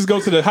 And bitches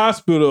go to the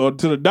hospital or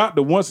to the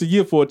doctor once a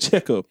year for a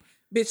checkup.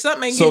 Bitch,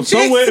 something ain't So getting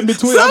somewhere fixed. in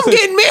between, Something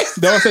getting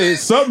missed. Don't say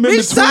something in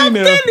Bitch, between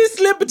something there. is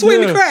slip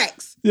between the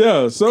cracks.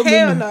 Yeah, something.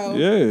 Hell no.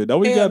 Yeah, that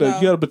you Hell gotta no.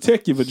 you gotta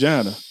protect your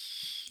vagina.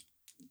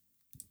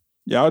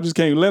 Y'all just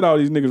can't let all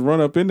these niggas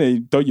run up in there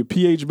and throw your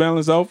pH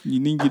balance off. You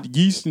need to get the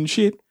yeast and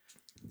shit.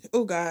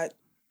 Oh God.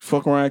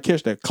 Fuck around and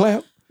catch that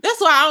clap. That's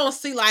why I don't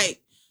see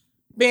like,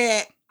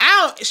 man,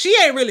 she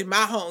ain't really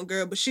my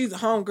homegirl, but she's a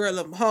homegirl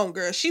of my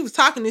homegirl. She was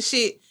talking this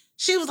shit.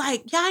 She was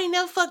like, y'all ain't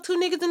never fucked 2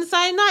 niggas in the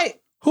same night.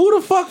 Who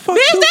the fuck Bitch,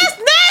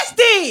 that's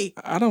nasty.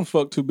 I don't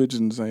fuck 2 bitches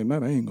in the same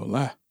night. I ain't gonna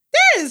lie.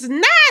 That is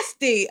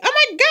nasty. Oh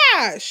my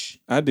gosh.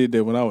 I did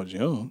that when I was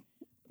young.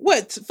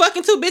 What,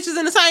 fucking 2 bitches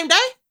in the same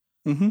day?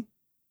 Mm-hmm.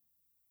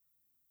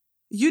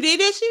 You did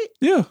that shit?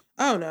 Yeah.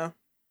 Oh no.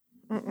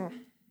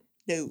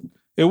 No.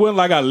 It wasn't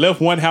like I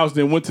left one house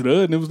then went to the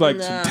other. And it was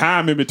like some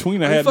time in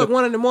between. I You had fuck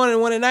 1 in the morning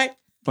and 1 at night?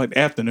 like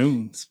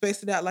afternoon.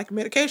 Space it out like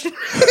medication.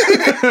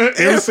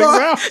 Every 6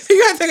 hours. You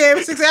gotta take it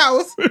every 6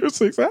 hours. Every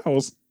 6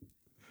 hours.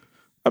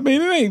 I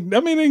mean, it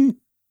ain't,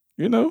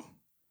 you know,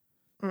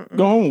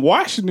 go home,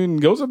 wash, and then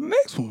go to the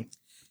next one.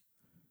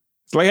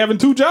 It's like having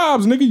 2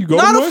 jobs, nigga. You go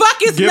to No, one, the fuck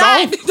it's get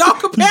not. off. Don't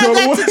compare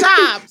that to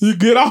jobs. You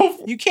get off.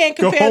 You can't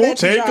Go compare home, that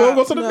to take, jobs.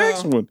 go to the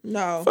next one.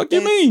 No. Fuck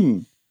you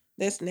mean?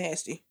 That's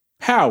nasty.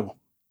 How?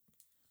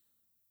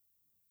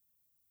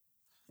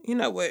 You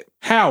know what?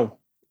 How?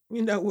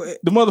 You know what?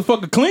 The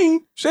motherfucker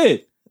clean?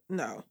 Shit.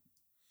 No.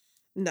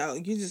 No,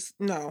 you just,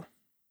 no.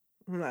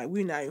 I'm like,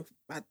 we're not even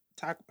about to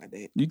talk about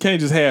that. You can't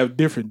just have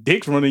different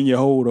dicks running your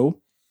hole, though.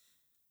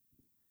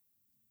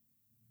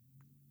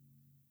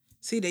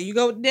 See, there you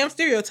go with damn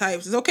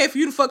stereotypes. It's okay for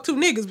you to fuck 2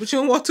 niggas, but you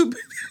don't want 2.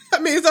 I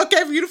mean, it's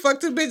okay for you to fuck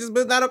 2 bitches,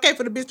 but it's not okay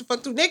for the bitch to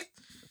fuck 2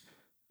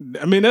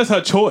 niggas. I mean, that's her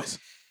choice.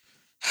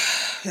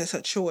 That's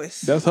her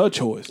choice. That's her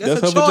choice.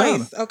 That's her her choice.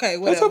 vagina. Okay,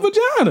 whatever. That's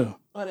her vagina.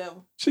 Whatever.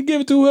 She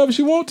give it to whoever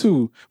she want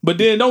to. But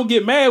then don't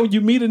get mad when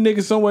you meet a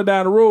nigga somewhere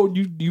down the road,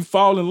 you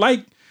fall in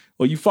like,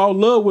 or you fall in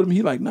love with him.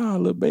 He like, nah,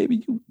 little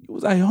baby, you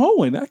was out here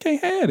hoeing. I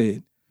can't have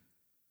it.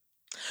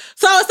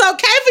 So it's okay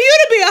for you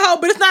to be a hoe,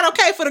 but it's not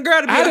okay for the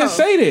girl to be a hoe. I didn't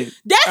say that.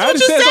 That's what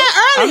you said earlier.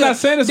 I'm not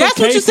saying it's That's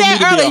okay what you for me said to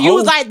be a earlier. You hoe.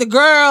 was like the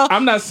girl.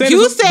 I'm not saying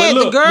you it's, said but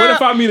look, the girl. what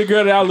if I meet a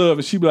girl that I love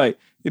and she be like,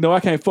 you know, I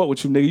can't fuck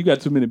with you, nigga. You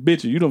got too many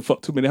bitches. You don't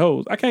fuck too many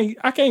hoes. I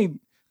can't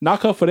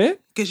knock her for that.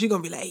 Because you're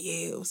going to be like,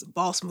 yeah, it was a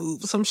boss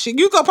move or some shit.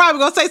 You probably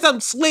going to say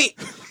something slick.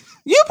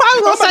 You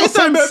probably going to say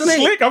something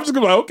slick. I'm just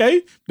going to be like,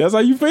 okay, that's how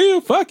you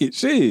feel. Fuck it.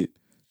 Shit.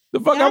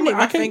 The fuck, Yeah, I need my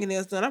I can't,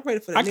 fingernails done. I'm ready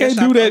for the I can't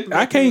do that.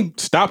 I can't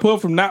stop her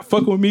from not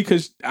fucking with me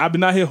because I've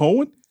been out here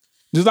hoeing.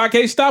 Just like I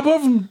can't stop her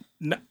from,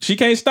 she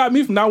can't stop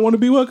me from not wanting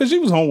to be with her because she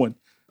was hoeing.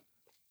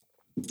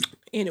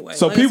 Anyway,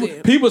 so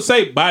people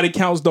say body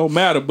counts don't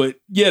matter, but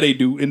yeah, they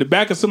do. In the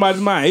back of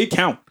somebody's mind, it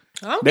count.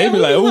 They be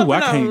like, oh, I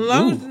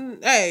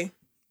can't. Hey.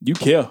 You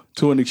care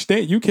to an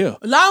extent. You care.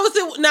 As long as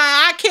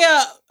I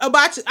care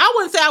about you. I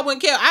wouldn't say I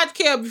wouldn't care. I'd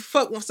care if you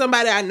fuck with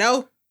somebody I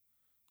know.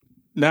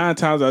 9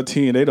 times out of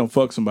 10, they don't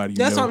fuck somebody you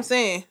know. That's what I'm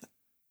saying.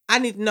 I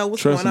need to know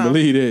what's Trust going on. and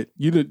believe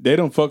that. They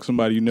don't fuck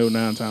somebody you know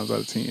 9 times out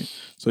of 10.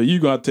 So you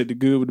got to take the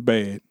good with the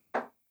bad.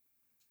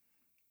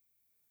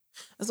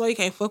 That's why you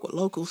can't fuck with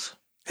locals.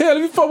 Hell,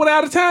 if you fuck with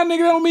out of town nigga,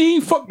 that don't mean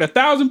he fucked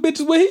 1,000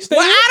 bitches where he stay.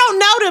 Well, I don't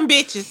know them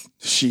bitches.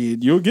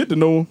 Shit, you'll get to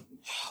know them.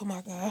 Oh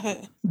my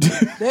God.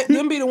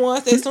 Them be the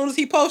ones that as soon as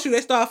he posts you,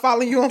 they start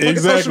following you on fucking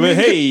social media.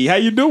 Hey, how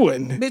you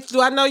doing? Bitch,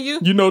 do I know you?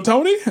 You know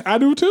Tony? I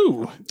do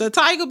too. The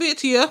tiger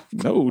bitch here.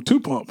 No, 2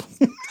 Pump.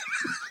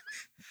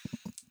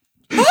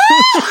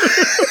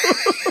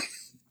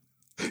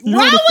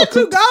 Why would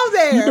you go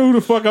there? You know who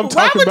the fuck I'm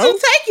talking about. Why would you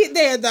take it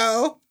there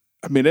though?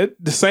 I mean, that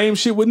the same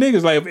shit with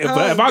niggas. Like,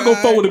 if I go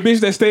fuck with a bitch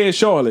that stay in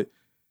Charlotte,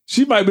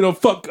 she might be done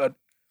fuck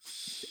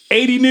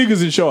 80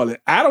 niggas in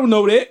Charlotte. I don't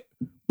know that,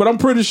 but I'm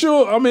pretty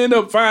sure I'm gonna end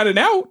up finding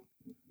out.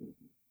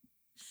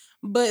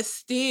 But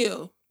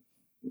still,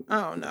 I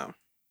don't know.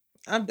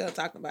 I'm done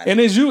talking about And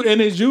it. it's usually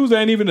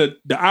ain't even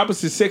the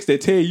opposite sex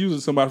that tell you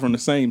somebody from the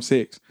same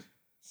sex.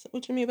 So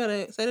what you mean by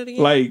that? Say that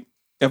again. Like,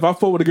 if I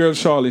fuck with a girl in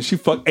Charlotte, she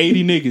fuck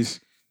 80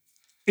 niggas.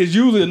 It's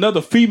usually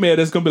another female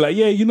that's gonna be like,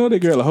 yeah, you know that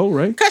girl a hoe,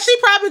 right? Cause she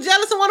probably might be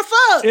jealous and want to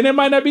fuck. And it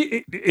might not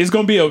be. It's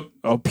gonna be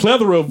a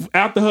plethora of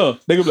after her.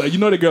 They gonna be like, you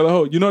know that girl a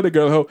hoe. You know that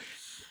girl a hoe.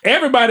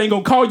 Everybody ain't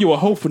gonna call you a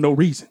hoe for no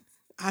reason.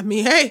 I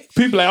mean, hey,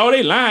 People like, oh,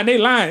 they lying. They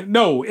lying.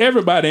 No,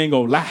 everybody ain't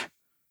gonna lie.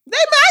 they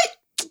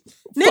might.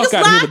 Niggas Fuck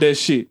out of lie. here with that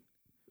shit.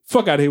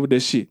 Fuck out of here with that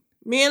shit.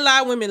 Men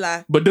lie, women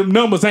lie. But them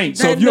numbers ain't.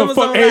 So Them if you don't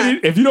numbers fuck don't lie.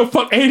 80, if you don't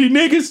fuck 80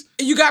 niggas,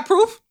 You got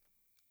proof?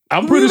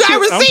 I'm pretty You got sure.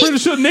 I'm receipts. pretty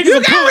sure niggas You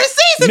will got pull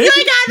receipts if you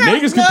ain't got no-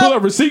 niggas can pull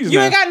up receipts You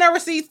now. ain't got no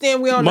receipts,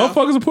 then we don't know.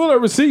 Motherfuckers will pull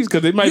up receipts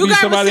because it might You be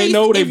got somebody they receipts.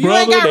 know, their If you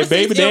brother, ain't got their receipts,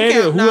 baby it don't daddy,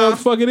 or count. whoever Nah. the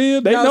fuck it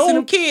is. They No, know. see,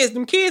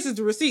 them kids is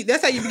the receipt.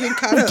 That's how you be getting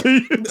caught up.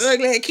 Kids. Them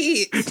ugly ass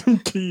kids. Them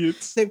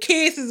kids. Them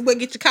kids is what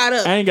get you caught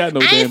up. I ain't got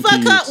no I damn ain't fuck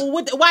kids. up.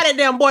 Well, why that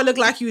damn boy look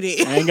like you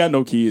then? I ain't got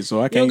no kids, so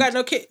I You don't can't. got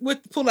no kid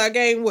with the pull-out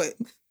game. What?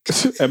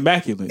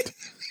 Immaculate.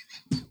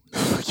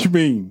 What you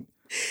mean?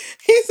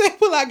 He said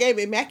pull-out game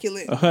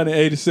immaculate.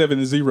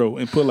 187-0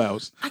 in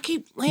pullouts. I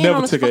keep laying Never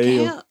on this took a fucking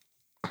L. hell.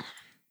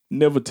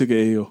 Never took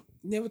a L.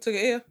 Never took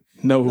an L.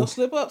 No, No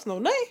slip ups. No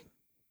nothing.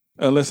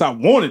 unless I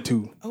wanted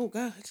to. Oh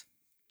God.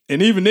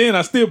 And even then,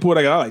 I still pulled.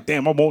 I'm like,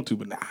 damn, I want to,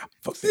 but nah,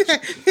 fuck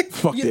that shit.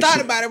 Fuck You that thought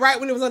shit. about it right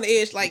when it was on the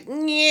edge, like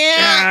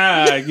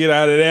yeah. Get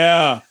out of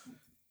there.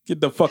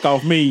 Get the fuck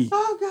off me.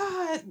 Oh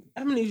God.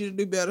 I'm gonna need you to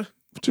do better.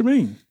 What you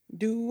mean?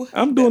 Do.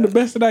 I'm doing the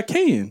best that I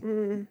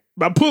can.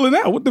 By pulling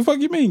out. What the fuck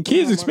you mean?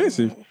 Kids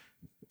expensive.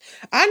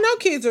 I know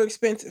kids are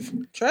expensive.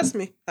 Trust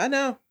me. I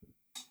know.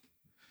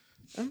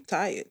 I'm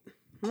tired.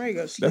 I'm ready to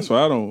go to sleep. That's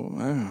why I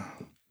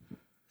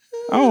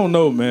don't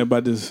know, man,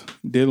 about this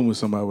dealing with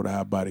somebody with a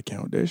high body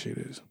count. That shit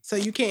is. So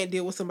you can't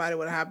deal with somebody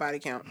with a high body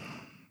count.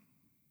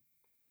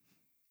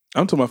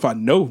 I'm talking about if I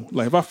know.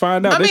 Like if I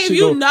find out I that mean, shit if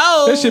you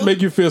know. that shit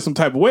make you feel some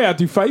type of way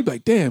after you fight. You be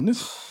like, damn,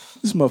 this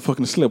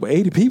motherfucker slept with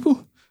 80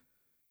 people?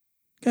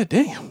 God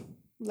damn.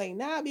 Like,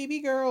 nah, baby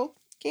girl.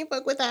 Can't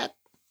fuck with that.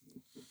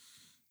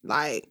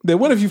 Like, Then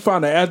what if you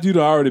find out after you'd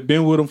already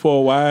been with them for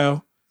a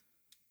while?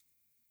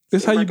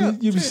 That's how you break up.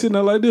 be sitting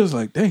there like this,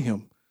 like,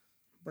 damn.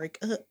 break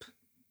up.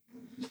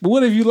 But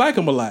what if you like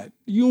them a lot?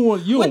 You don't Well,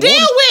 want deal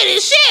with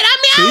it. Shit. I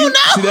mean, I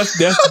don't know.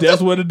 See,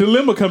 that's where the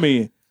dilemma come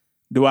in.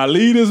 Do I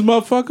leave this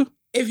motherfucker?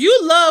 If you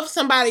love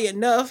somebody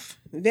enough,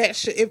 that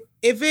shit.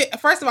 If it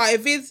first of all,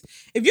 if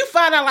you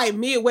find out like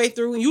midway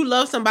through and you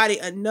love somebody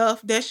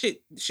enough, that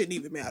shit shouldn't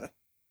even matter.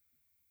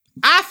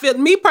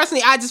 Me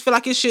personally, I just feel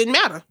like it shouldn't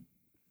matter.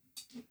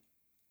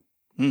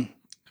 I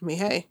mean,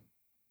 hey,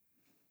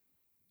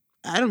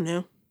 I don't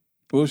know.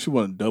 What if she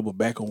want to double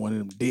back on one of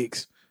them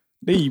dicks?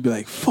 Then you be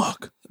like,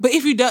 fuck. But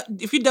if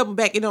you double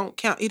back, it don't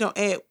count. It don't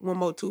add one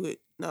more to it.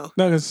 No.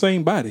 No, it's the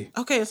same body.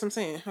 Okay, that's what I'm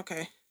saying.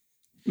 Okay.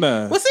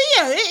 Nah. Well, see,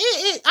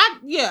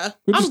 yeah,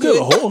 But I'm you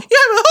still good. a whore. Yeah,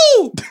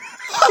 who?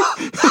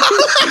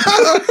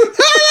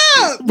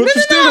 Hold up. But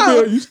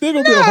you still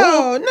gonna be a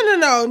whore.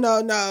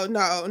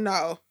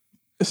 No.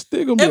 It's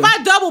still gonna be If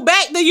I double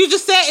back, then you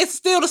just said it's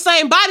still the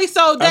same body,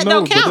 so that I know,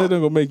 don't but that count.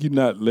 don't gonna make you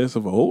not less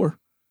of a whore.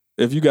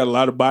 If you got a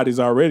lot of bodies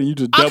already, you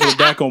just double Okay,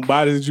 back on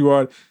bodies that you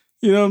are.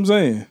 You know what I'm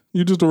saying?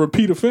 You just a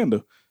repeat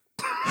offender.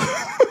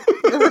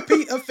 A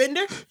repeat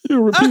offender. You're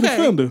a repeat Okay.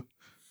 offender.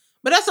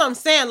 But that's what I'm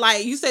saying.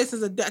 Like you say,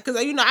 since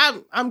because you know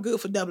I'm good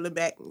for doubling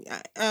back.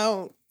 I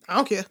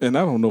don't care. And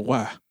I don't know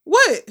why.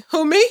 What?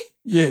 Who me?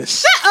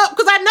 Yes. Shut up,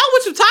 because I know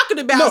what you're talking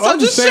about. No, so I'm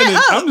just saying. shut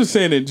up. I'm just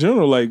saying in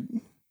general. Like, I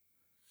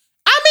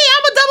mean,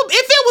 I'm a double.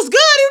 If it was good,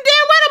 you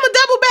damn right I'm a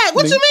double back.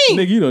 What nigga, you mean?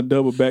 Nigga, you done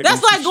double back. That's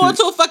on like some going shit.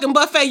 to a fucking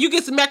buffet. You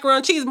get some macaroni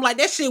and cheese. I'm like,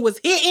 that shit was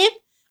hitting.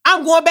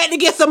 I'm going back to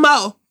get some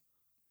more.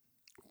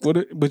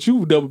 But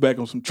you double back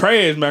on some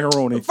trash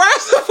macaroni.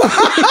 First of all,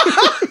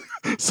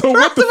 So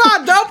what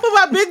the don't put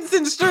my business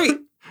in the street.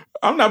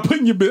 I'm not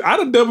putting your business. I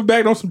done double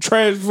back on some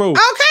trash before.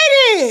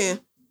 Okay then.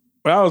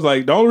 But I was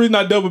like, the only reason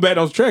I double back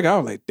on some trash, I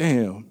was like,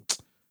 damn,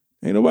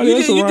 ain't nobody You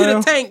else did a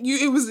around. tank. You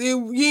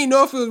didn't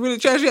know if it was really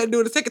trash. You had to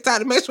do it a second time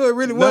to make sure it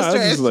really Nah, was I was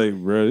trash. just like,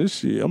 bro, this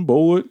shit, I'm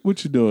bored.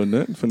 What you doing?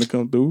 Nothing finna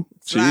come through.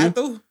 Slide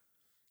Chill. through.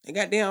 And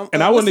goddamn.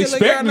 And I what's wasn't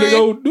that little expecting to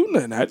girl go do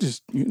nothing. I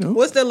just,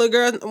 What's that little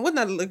girl? What's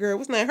not a little girl?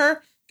 What's not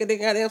her? Get that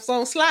goddamn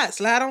song slide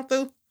on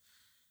through.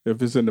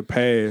 if it's in the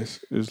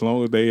past, as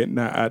long as they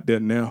not out there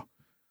now.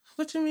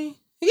 What you mean?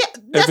 Yeah,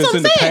 that's If it's what I'm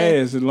in the saying.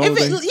 past, as long If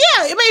as it, they.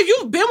 yeah, I mean, if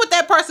you've been with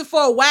that person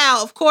for a while,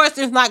 of course,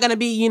 there's not gonna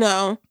be,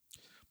 But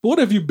what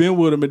if you been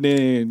with them and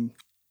then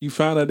you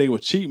found out they were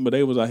cheating, but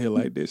they was out here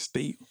like this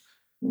still?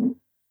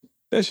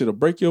 That shit'll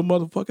break your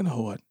motherfucking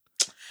heart.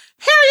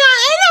 Harry,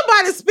 ain't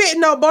nobody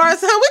spitting no bars,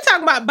 huh? We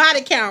talking about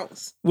body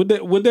counts. Would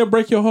that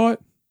break your heart?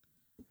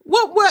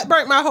 What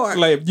break my heart?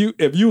 Like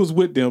if you was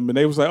with them and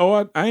they was like,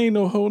 oh, I ain't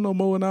no hoe no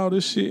more and all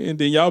this shit, and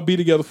then y'all be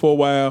together for a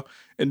while,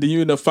 and then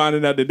you end up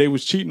finding out that they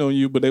was cheating on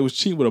you, but they was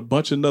cheating with a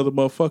bunch of other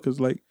motherfuckers.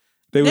 Like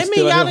they was that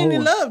still mean out y'all here ain't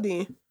in hoeing. love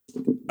then.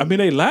 I mean,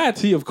 they lied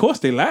to you. Of course,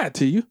 they lied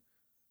to you.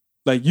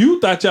 Like you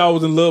thought y'all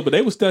was in love, but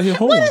they was still here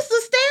hoeing. What is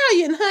the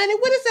stallion, honey?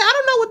 What is that? I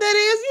don't know what that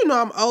is. You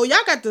know I'm old. Y'all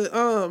got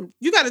to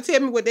you got to tell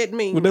me what that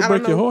means. Would that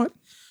break your heart?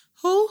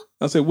 Who?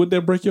 I said, would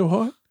that break your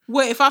heart?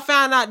 What if I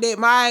found out that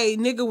my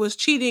nigga was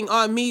cheating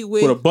on me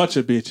with With a bunch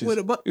of bitches. With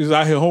a He was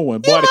out here hoeing.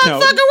 You Body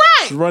count. motherfucker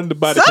right. Running the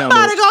body count.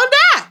 Somebody up. gonna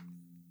die.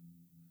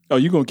 Oh,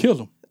 you gonna kill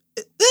him?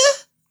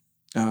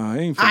 I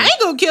ain't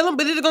gonna kill him,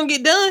 but it's gonna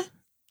get done.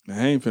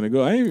 I ain't finna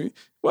go.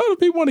 Why do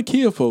people want to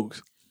kill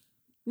folks?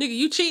 Nigga,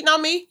 you cheating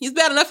on me? It's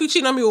bad enough you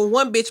cheating on me with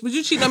one bitch, but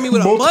you cheating on me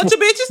with a bunch of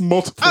bitches?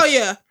 Multiple. Oh,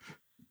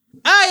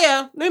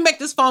 yeah. Let me make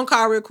this phone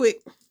call real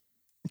quick.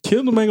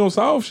 Killing them ain't gonna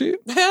solve shit.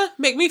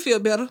 Make me feel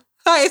better.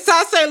 Hey,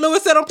 South St. Louis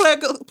said on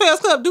Players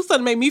Club, do something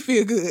to make me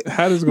feel good.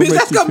 How does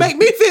that's gonna make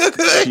me feel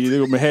good? Shit, they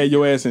gonna have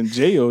your ass in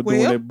jail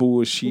doing that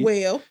bullshit.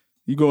 Well,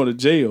 you going to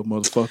jail,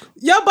 motherfucker.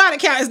 Your body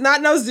count is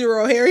not no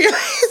 0, Harry.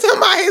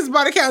 Somebody's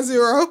body count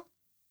 0.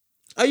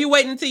 Are you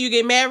waiting until you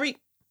get married?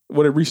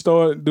 Would it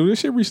restart? Do this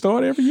shit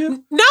restart every year? No,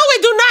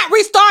 it do not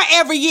restart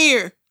every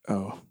year.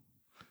 Oh.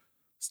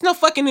 It's no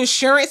fucking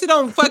insurance. It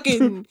don't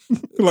fucking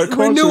like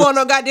renew on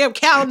no goddamn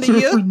calendar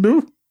year.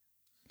 Renew?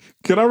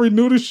 Can I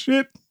renew this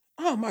shit?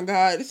 Oh my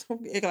God. It's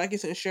like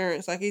it's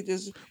insurance. Like it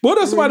just. What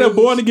if somebody that's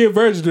born again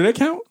virgin? Do that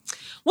count?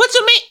 What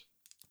you mean?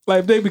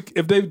 Like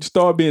if they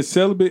start being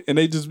celibate and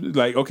they just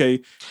like,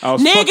 okay, I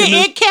was nigga,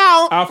 it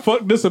count. I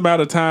fucked this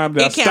amount of time.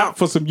 That I stopped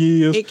for some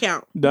years. It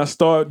count. That I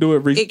start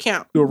doing it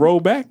count. Do a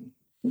rollback?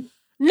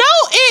 No,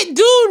 it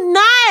do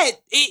not.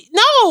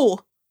 No.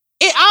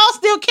 It all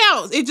still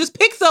counts. It just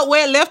picks up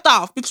where it left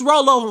off. It's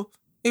roll over.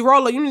 It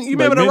roll over. You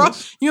remember the roll?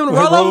 You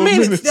remember roll over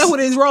minutes? That's what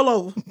it is. Roll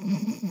over.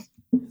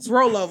 It's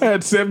roll over. I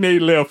had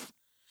 78 left.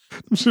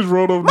 Just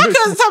rolled over. My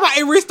cousin talking about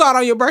it restart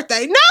on your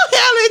birthday. No,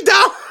 hell it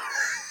don't.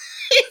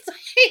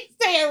 He's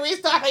saying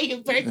restart on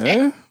your birthday.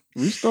 Yeah,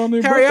 restart on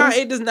your Harry,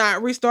 birthday? It does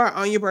not restart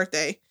on your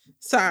birthday.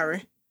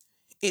 Sorry.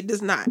 It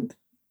does not.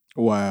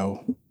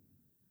 Wow.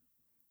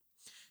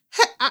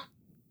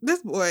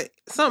 This boy,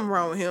 something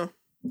wrong with him.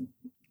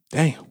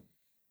 Damn.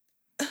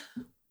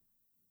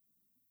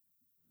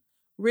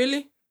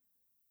 Really?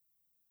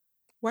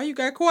 Why you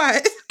got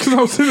quiet? Because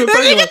I was sitting there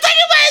thinking about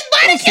his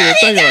body count.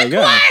 He got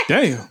quiet.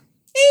 Damn.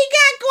 He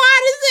got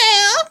quiet as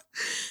hell.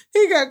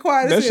 He got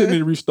quiet as hell. That shit need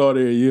to restart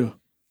every year.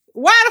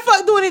 Why the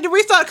fuck do it need to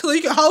restart? Because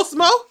you can hold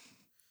smoke?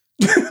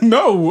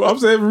 No, I'm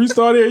saying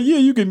restart every year.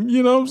 You can,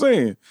 you know what I'm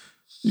saying?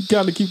 You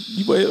kind of keep,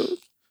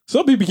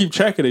 some people keep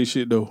track of their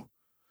shit though.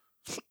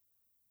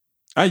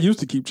 I used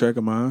to keep track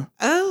of mine.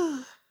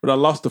 Oh. But I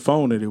lost the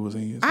phone that it was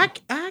in. So.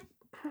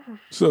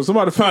 So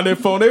somebody found that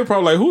phone. They were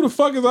probably like, who the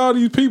fuck is all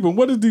these people?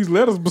 What is these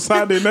letters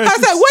beside their names? I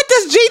said, what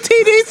does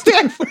GTD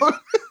stand for?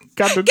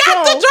 Got the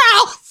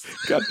draws.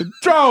 Got the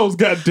draws,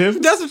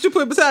 goddamn. That's what you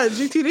put beside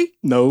GTD?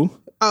 No.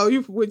 Oh,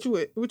 what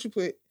you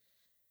put?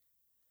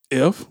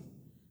 F.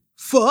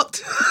 Fucked.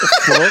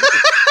 Fuck.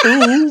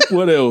 Ooh,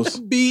 what else?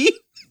 B.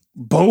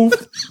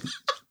 Both.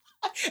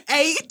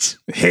 H.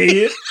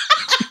 Head.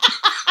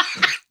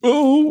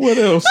 Ooh, what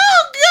else?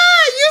 Oh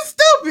God, you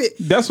stupid.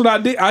 That's what I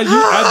did. I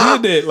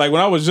did that. Like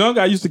when I was young,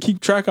 I used to keep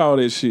track of all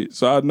that shit.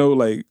 So I know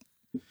like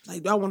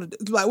I want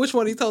to which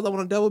one of these toes I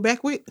want to double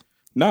back with?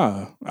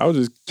 Nah, I was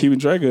just keeping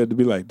track of it to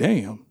be like,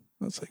 damn.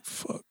 I was like,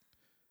 fuck.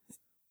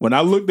 When I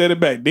looked at it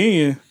back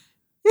then,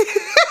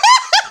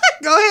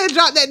 go ahead and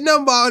drop that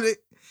number on it.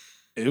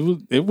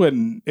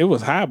 It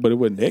was high, but it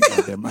wasn't that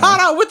goddamn high.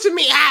 Hold on, what you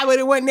mean high, but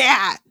it wasn't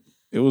that high?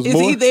 It was it's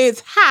more. Either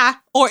it's high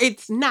or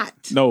it's not.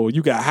 No,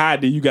 you got high,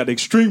 then you got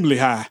extremely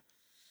high.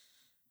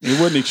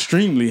 It wasn't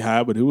extremely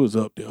high, but it was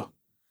up there.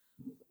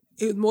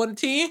 It was more than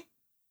 10?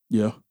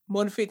 Yeah.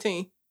 More than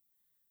 15?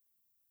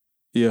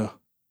 Yeah.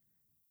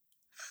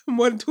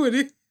 More than 20?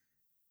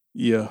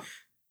 Yeah.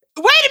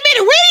 Wait a minute,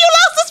 when you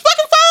lost this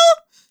fucking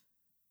phone?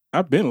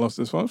 I've been lost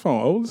this phone. This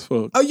phone old as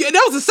fuck. Oh yeah,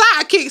 that was a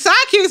Sidekick.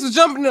 Sidekicks was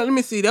jumping up. Let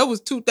me see. That was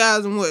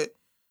 2000 what?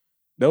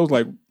 That was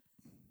like...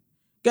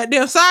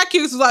 Goddamn,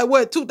 Sidekicks was like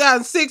what,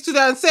 2006,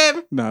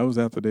 2007? Nah, it was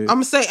after that. I'm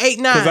gonna say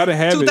 8, 9. Because I didn't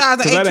have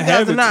 2008, it.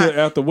 2009. Till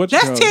after what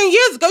you That's 10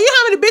 years ago. You know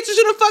how many bitches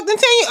you done fucked in 10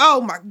 years?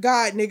 Oh my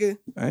God, nigga.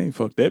 I ain't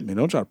fucked that, man.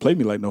 Don't try to play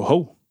me like no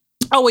hoe.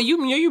 Oh, well, you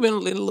been in a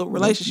little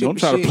relationship. Don't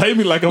try to play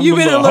me like I'm you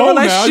been in a little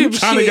relationship. You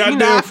trying to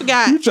goddamn? I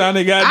forgot. You trying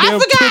to goddamn? I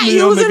forgot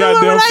you was in a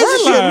little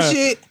relationship.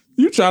 Shit.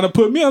 You trying to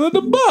put me under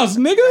the bus,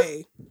 nigga? Hey.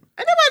 Ain't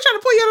nobody trying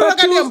to pull you under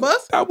the goddamn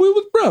bus. Thought we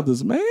was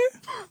brothers, man.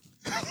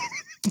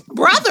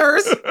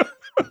 Brothers?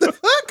 The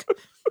fuck?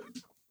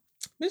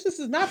 Bitch, this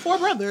is not 4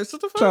 brothers.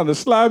 What the fuck? Trying to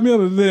slide me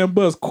under the damn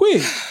bus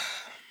quick.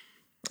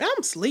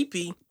 I'm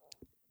sleepy.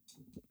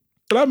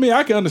 But I mean,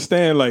 I can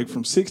understand like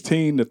from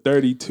 16 to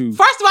 32.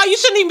 First of all, you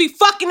shouldn't even be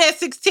fucking at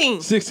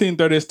 16. 16,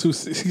 30, that's 2,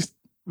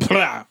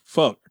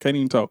 fuck, I can't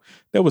even talk.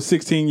 That was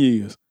 16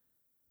 years.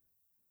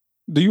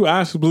 Do you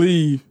honestly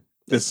believe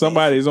that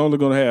somebody is only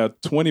going to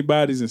have 20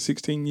 bodies in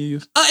 16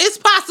 years? It's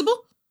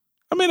possible.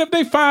 I mean, if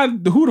they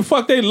find who the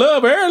fuck they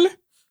love early.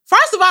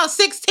 First of all,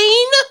 16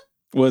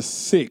 was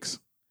 6.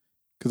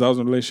 Because I was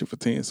in a relationship for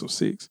 10, so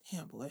 6.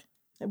 Yeah, boy.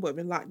 That boy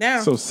been locked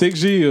down. So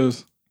 6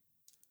 years.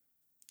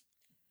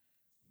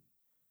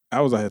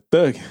 I was out here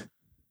thugging.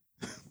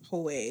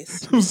 Whole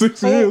ass. Them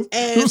 6 years.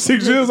 Them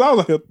 6 years, I was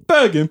out here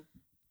thugging.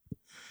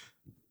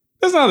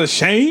 That's not a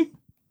shame.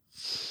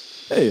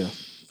 Hell.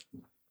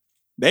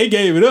 They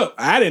gave it up.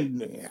 I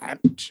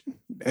didn't.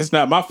 That's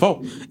not my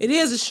fault. It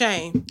is a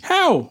shame.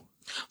 How?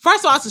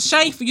 First of all, it's a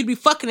shame for you to be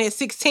fucking at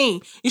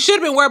 16. You should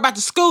have been worried about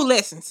the school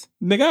lessons.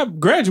 Nigga, I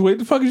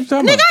graduated. The fuck is you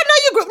talking Nigga, about? I know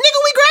you. Nigga,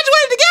 we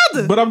graduated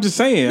together. But I'm just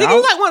saying. Nigga,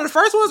 you like one of the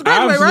first ones to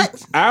graduate,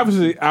 right?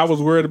 Obviously, I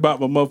was worried about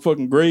my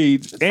motherfucking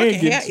grades and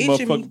getting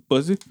some motherfucking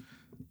pussy.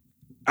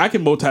 I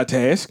can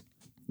multitask.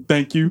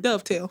 Thank you.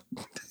 Dovetail.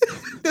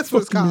 That's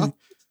what it's called.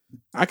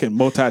 I can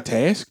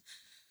multitask.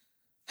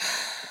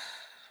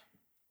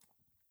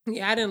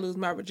 Yeah, I didn't lose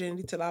my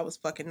virginity till I was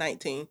fucking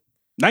 19.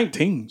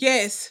 19?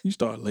 Yes. You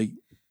started late.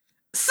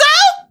 So?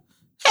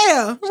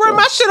 Hell, run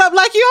my shit up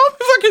like you. I'm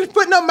fucking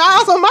putting up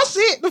miles on my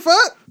shit. The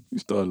fuck? You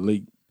started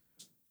late.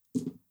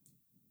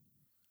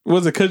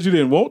 Was it because you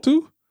didn't want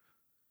to?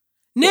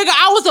 Nigga,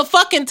 I was a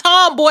fucking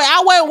tomboy.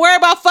 I wasn't worried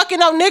about fucking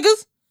no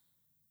niggas.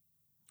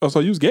 Oh, so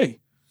you was gay.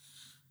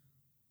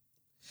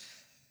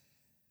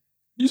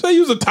 You say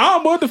you was a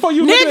tomboy? What the fuck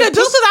you looking at? Nigga,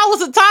 just because I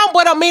was a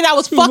tomboy don't mean I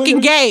was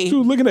fucking gay. You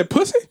was looking at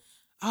pussy?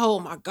 Oh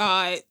my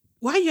God.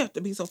 Why you have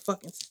to be so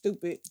fucking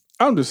stupid?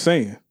 I'm just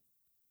saying.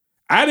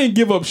 I didn't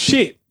give up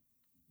shit.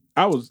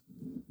 I was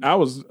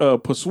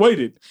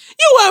persuaded.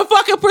 You weren't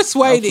fucking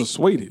persuaded. I was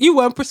persuaded. You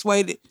weren't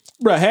persuaded.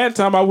 Bro, half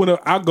the time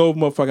I go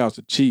motherfucker house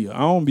to chill. I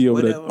don't be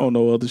over there on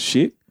no other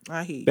shit.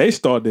 I hear you. They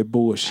started that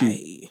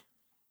bullshit.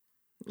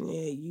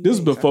 Yeah, this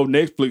is before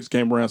Netflix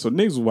came around, so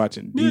niggas was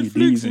watching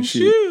DVDs and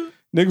shit.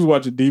 Niggas was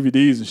watching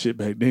DVDs and shit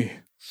back then.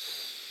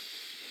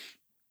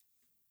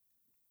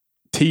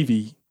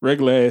 TV,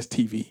 regular ass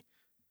TV.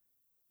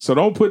 So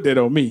don't put that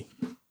on me.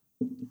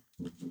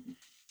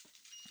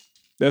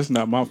 That's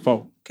not my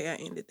fault. Okay, I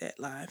ended that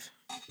live.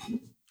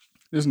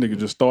 This nigga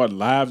just started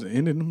lives and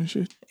ended them and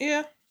shit.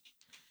 Yeah.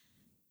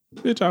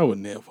 Bitch, I would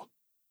never.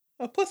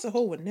 A pussy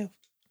hole would never.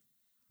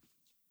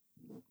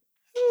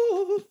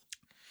 Ooh.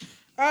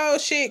 Oh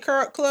shit,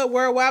 Club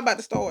Worldwide about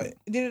to start.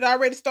 Did it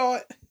already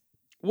start?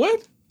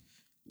 What?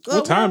 Club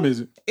what time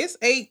is it? It's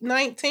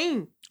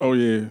 8:19. Oh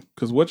yeah,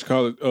 because what you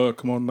call it?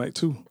 Come on tonight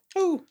too.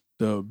 Who?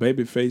 The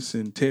Babyface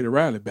and Teddy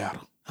Riley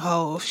battle.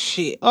 Oh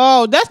shit.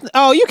 Oh,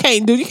 you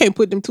can't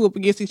put them two up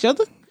against each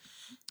other.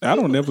 I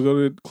don't never go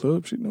to the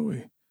club shit, no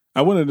way.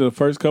 I went into the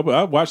first couple.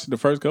 I watched it the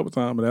first couple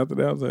times, but after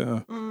that, I was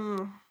like,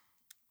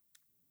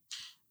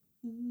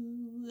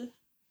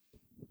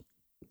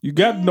 You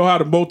got to know how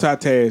to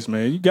multitask,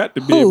 man. You got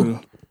to be able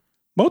to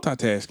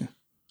multitasking.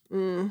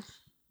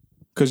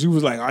 Because you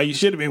was like, oh, you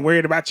should have been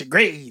worried about your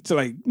grades. So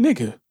like,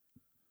 nigga.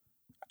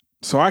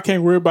 So I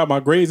can't worry about my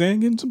grades and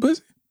getting some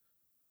pussy?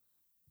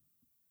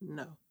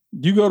 No.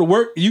 You go to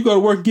work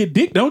and get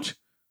dick, don't you?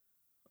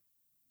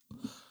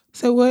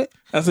 So what?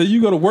 I said,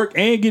 you go to work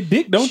and get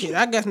dick, don't you?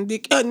 I got some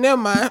dick. Never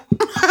mind.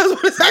 I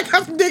was gonna say, I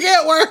got some dick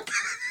at work.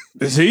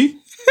 See?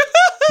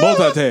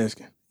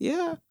 Multitasking.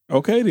 Yeah.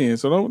 Okay then.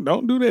 So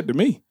don't do that to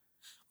me.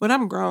 But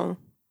I'm grown.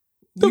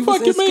 The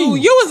fuck you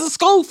mean? You was in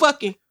school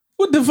fucking.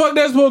 What the fuck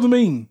that supposed to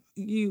mean?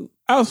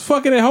 I was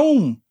fucking at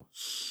home.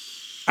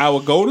 I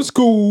would go to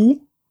school,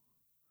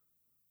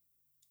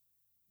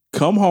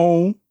 come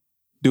home,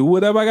 do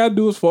whatever I gotta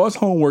do as far as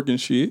homework and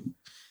shit.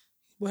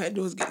 What I had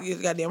to do is get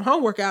your goddamn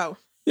homework out.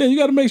 Yeah, you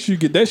gotta make sure you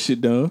get that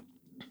shit done.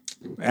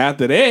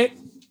 After that,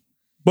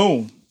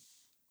 boom.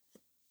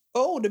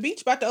 Oh, the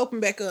beach about to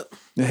open back up.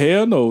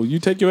 Hell no. You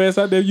take your ass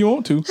out there if you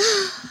want to.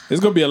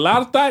 There's gonna be a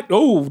lot of thought.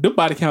 Oh, the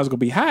body count's gonna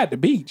be high at the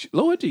beach.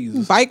 Lord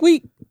Jesus. Bike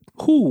week?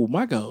 Oh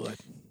my God.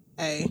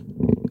 Hey.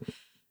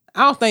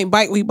 I don't think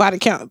bike week body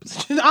count.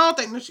 I don't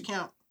think this should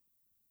count.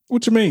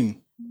 What you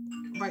mean?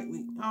 Bike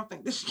week. I don't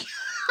think this should count.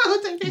 I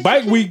don't think this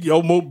Bike week,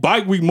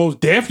 Bike week most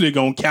definitely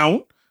gonna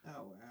count.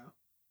 Oh wow.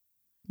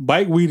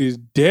 Bike week is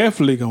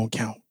definitely gonna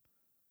count.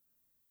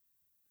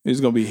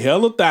 It's gonna be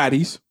hella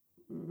thotties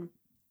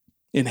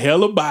and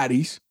hella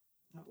bodies.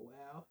 Oh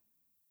wow.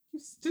 You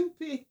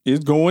stupid.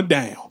 It's going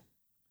down.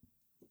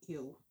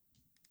 Ew.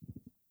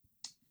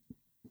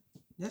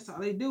 That's how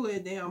they do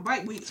it. Damn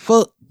bike weeks.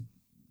 Fuck.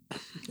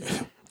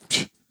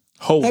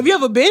 Ho. Have you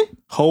ever been?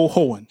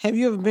 Hoeing. Have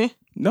you ever been?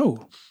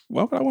 No.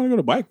 Why would I want to go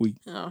to bike week?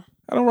 Oh.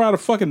 I don't ride a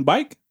fucking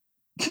bike.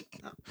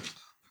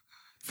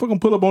 Fucking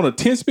pull up on a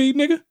 10-speed,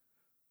 nigga.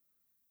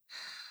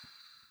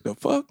 The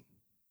fuck?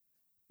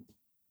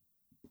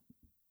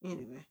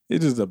 Anyway.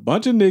 It's just a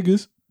bunch of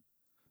niggas.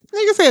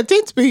 Nigga said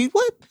 10-speed.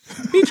 What?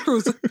 Beach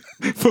cruiser.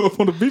 Pull up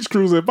on the beach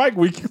cruiser at bike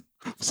week.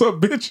 What's up,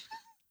 bitch?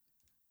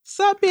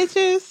 Sup,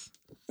 bitches?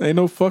 Ain't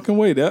no fucking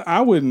way. That I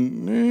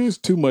wouldn't. There's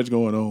too much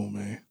going on,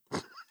 man.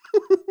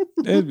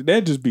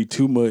 That'd just be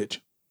too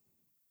much.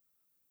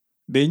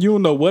 Then you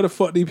don't know where the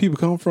fuck these people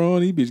come from.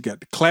 These bitches got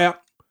the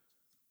clap.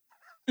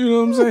 You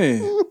know what I'm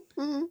saying?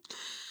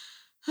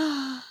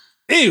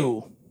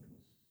 Ew.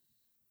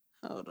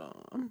 Hold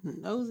on.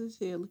 Nose is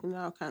here looking at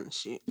all kind of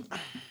shit.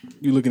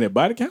 You looking at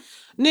body count?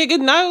 Nigga,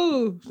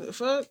 no. The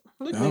fuck?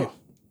 Look at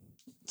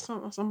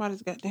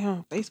somebody's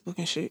goddamn Facebook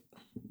and shit.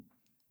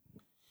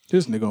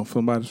 This nigga on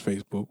somebody's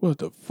Facebook. What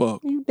the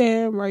fuck? You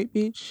damn right,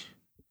 bitch.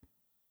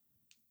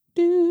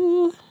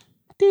 Do.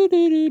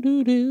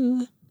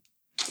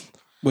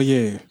 But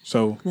yeah,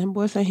 so. That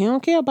boy say he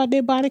don't care about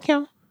that body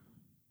count.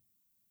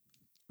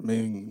 I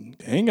mean,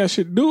 they ain't got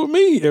shit to do with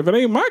me if it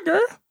ain't my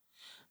girl.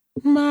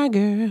 My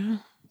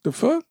girl. The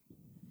fuck?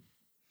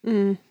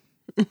 Mm.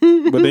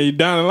 But then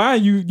down the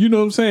line, you know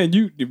what I'm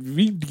saying? If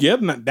we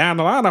together down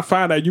the line, I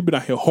find out you been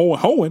out here hoeing.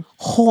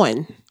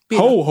 Hoeing.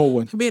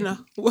 Hoeing. Being a,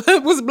 what's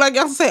the black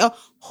guy say? A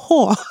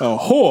whore. A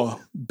whore.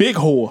 Big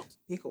whore.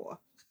 Big whore.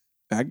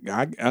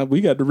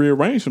 We got to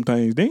rearrange some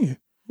things then.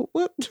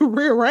 What? To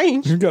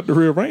rearrange? You got to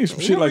rearrange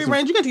some shit like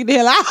rearrange. You got to get the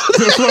hell out.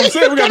 That's what I'm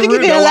saying. We got to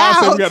get the hell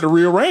out. We got to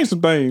rearrange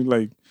some things.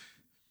 Like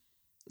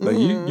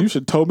you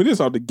should told me this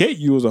out the gate.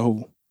 You was a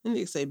hoe. And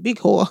they say big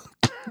whore.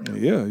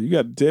 Yeah, you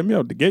got to tell me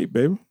out the gate,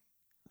 baby.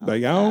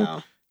 Like I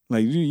don't.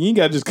 Like you ain't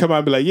got to just come out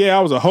and be like, yeah,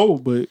 I was a hoe,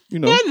 but you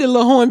know. Yeah, I did a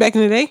little horn back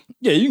in the day.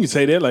 Yeah, you can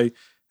say that. Like,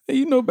 hey,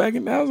 you know, back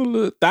in I was a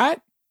little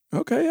thought.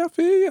 Okay, I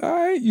feel you. All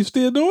right, you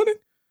still doing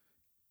it?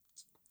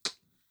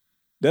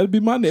 That'll be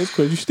my next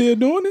question. You still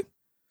doing it?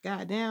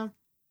 Goddamn.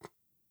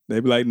 They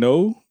be like,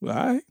 no. All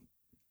right.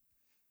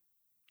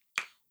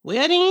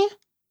 Well then.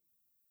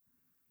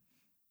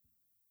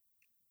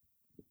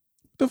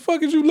 The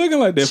fuck is you looking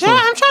like that for?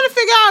 I'm trying to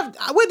figure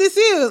out what this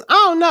is. I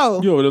don't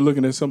know. You over there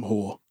looking at some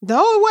whore.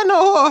 No, it wasn't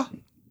no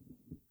whore.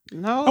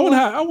 No.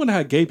 I wonder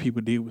how gay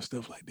people deal with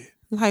stuff like that.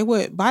 Like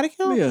what? Body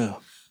count? Yeah.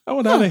 I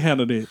wonder how they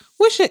handle that.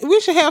 We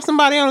should have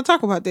somebody on to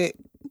talk about that.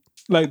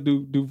 Like,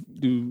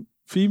 do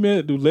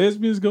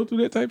lesbians go through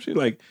that type of shit?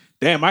 Like,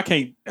 damn, I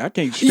can't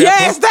strap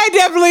Yes, up. they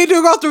definitely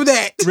do go through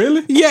that.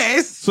 Really?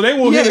 Yes. So they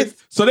won't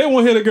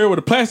hit a girl with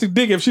a plastic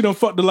dick if she done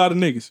fucked a lot of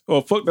niggas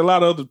or fucked a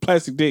lot of other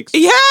plastic dicks.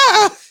 Yeah.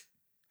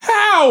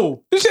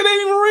 How? This shit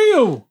ain't even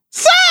real.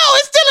 So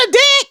it's still a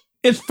dick.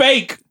 It's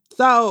fake.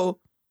 So,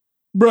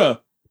 bruh,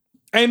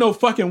 ain't no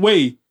fucking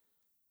way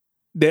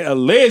that a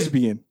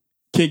lesbian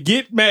can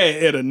get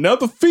mad at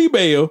another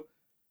female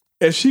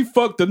if she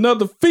fucked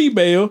another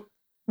female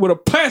with a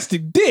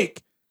plastic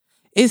dick.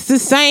 it's the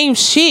same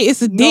shit.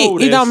 It's a dick. No,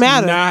 It don't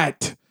matter.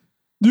 Not.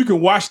 You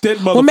can wash that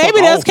motherfucker. Well, maybe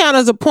that's off. count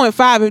as a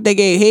 0.5 if they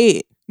gave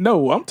head.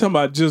 No, I'm talking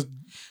about just.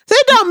 So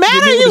it don't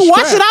matter. nigga You with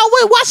wash strap. it off.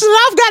 What washing it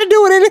off got to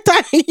do with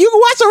anything? You can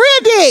wash a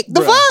real dick.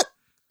 The Bruh. fuck?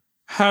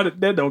 How did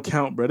that don't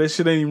count, bro? That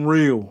shit ain't even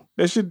real.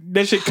 That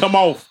shit come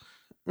off.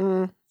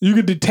 You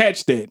can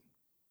detach that.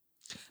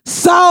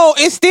 So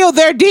it's still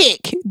their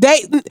dick.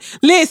 They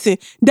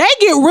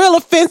get real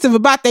offensive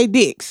about their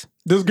dicks.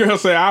 This girl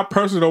said, I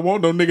personally don't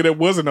want no nigga that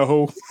wasn't a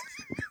hoe.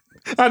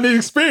 I need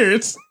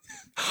experience.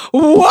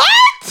 What?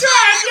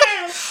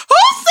 Goddamn. Who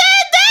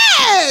said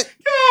that?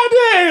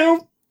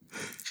 Goddamn.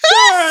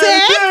 Who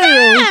said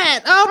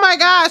that? Oh my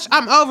gosh,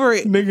 I'm over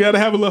it. Nigga gotta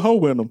have a little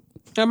hoe in them.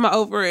 I'm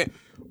over it.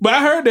 But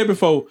I heard that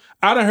before.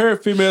 I done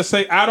heard females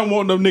say, I don't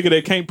want no nigga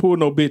that can't pull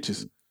no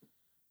bitches.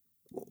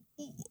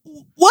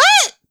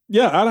 What?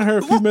 Yeah, I done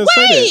heard females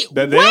say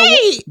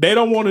that. They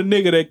don't want a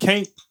nigga that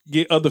can't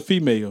get other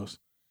females.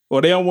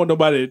 Or they don't want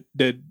nobody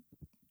that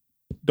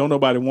don't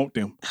nobody want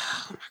them.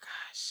 Oh my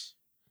gosh.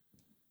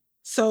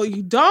 So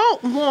you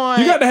don't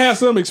want... You got to have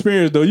some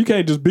experience, though. You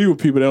can't just be with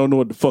people that don't know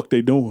what the fuck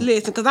they doing.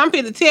 Listen, because I'm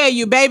here to tell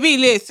you, baby,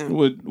 listen.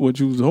 What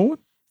you was doing?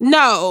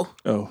 No.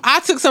 Oh.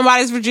 I took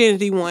somebody's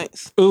virginity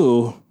once.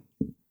 Ugh.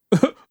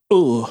 Ugh.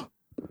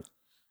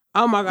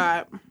 Oh my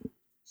God.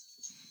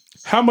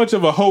 How much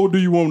of a hoe do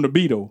you want him to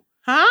be, though?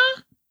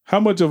 Huh?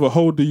 How much of a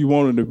hoe do you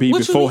want him to be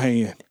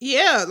beforehand?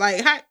 Yeah,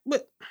 like...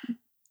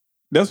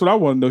 That's what I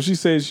want to know. She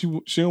said she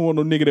don't want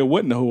no nigga that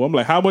wasn't a hoe. I'm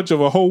like, how much of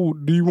a hoe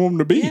do you want him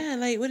to be? Yeah,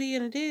 like, what are you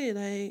gonna do?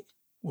 Like...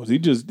 Was he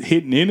just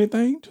hitting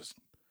anything? Just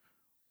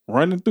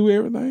running through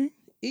everything?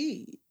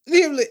 E.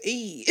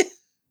 E.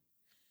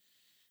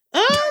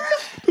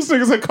 This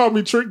nigga said, call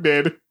me Trick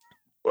Daddy.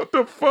 What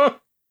the fuck?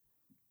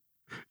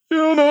 You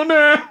don't know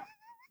that?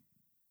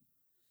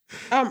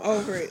 I'm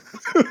over it.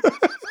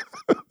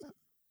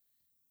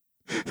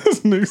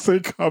 This nigga say,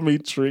 call me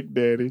Trick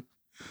Daddy.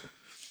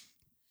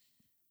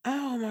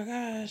 Oh my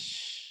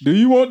gosh. Do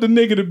you want the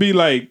nigga to be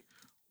like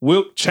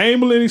Wilt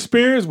Chamberlain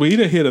experience where he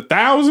done hit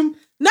 1,000?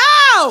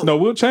 No! No,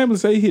 Wilt Chamberlain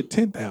say he hit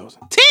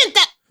 10,000.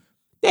 10,000?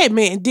 That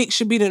man dick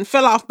should be done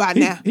fell off by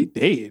now. He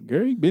dead,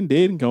 girl. He been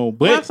dead and gone.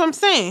 But that's what I'm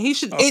saying. It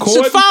should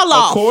fall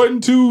off.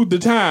 According to the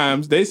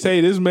Times, they say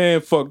this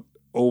man fucked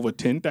over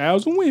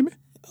 10,000 women.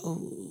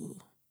 Oh.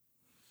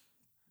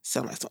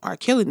 Sound like some R.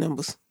 Kelly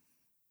numbers.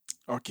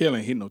 R. Kelly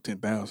ain't hit no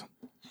 10,000.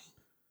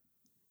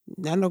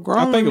 Not no grown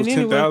I think it was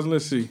women 10,000. anyway.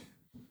 Let's see.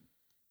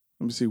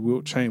 Let me see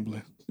Wilt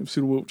Chamberlain. Let me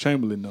see the Wilt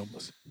Chamberlain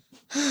numbers.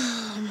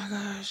 Oh my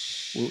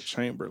gosh. Wilt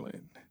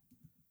Chamberlain.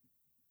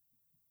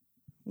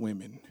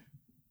 Women.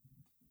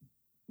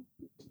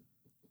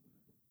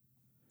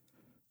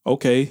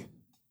 Okay.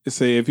 It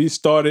say if he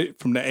started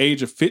from the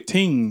age of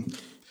 15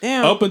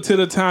 up until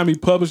the time he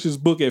published his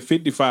book at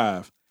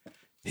 55,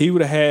 he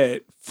would have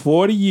had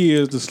 40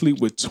 years to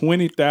sleep with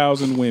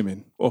 20,000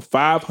 women or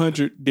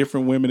 500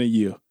 different women a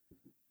year.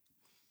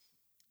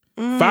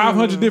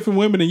 500 different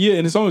women a year,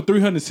 and it's only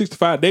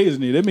 365 days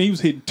in there. That means he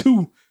was hitting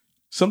 2,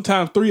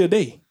 sometimes 3 a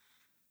day.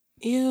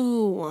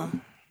 Ew.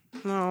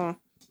 No.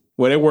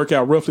 Well, they work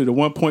out roughly to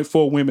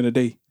 1.4 women a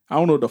day. I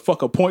don't know what the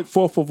fuck a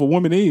 0.4 of a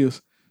woman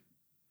is,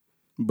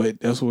 but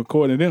that's what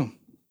according to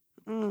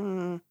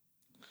them.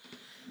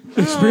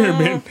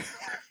 Experiment.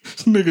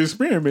 This nigga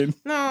experimenting.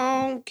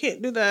 No,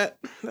 can't do that.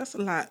 That's a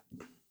lot.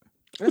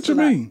 What you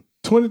mean?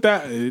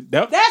 20,000.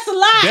 That's a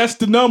lot. That's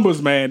the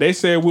numbers, man. They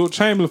said Wilt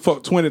Chamberlain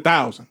fucked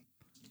 20,000.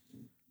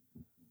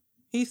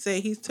 He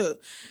said he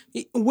took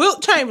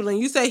Wilt Chamberlain.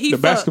 You say he the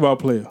basketball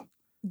player.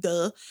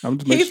 Duh. I'm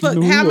just He making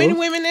fucked how many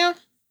women now?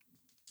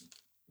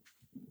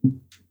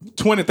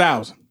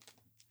 20,000.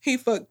 He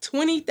fucked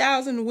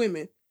 20,000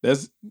 women.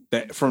 That's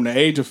that from the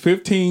age of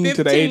 15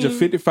 to the age of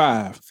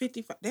 55.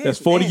 55. That's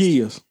 40 nasty.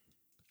 years.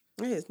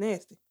 That is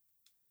nasty.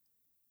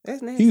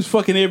 That's nasty. He was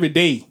fucking every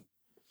day.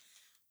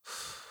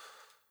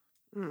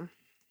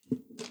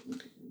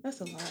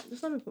 That's a lot.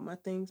 Just let me put my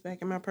things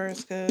back in my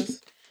purse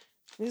because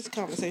this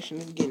conversation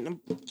is getting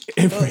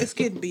it's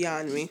getting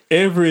beyond me.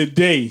 Every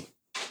day.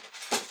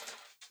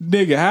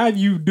 Nigga, how do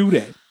you do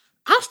that?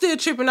 I'm still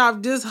tripping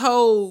off this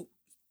whole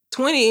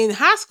 20 in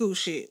high school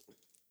shit.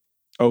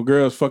 Oh,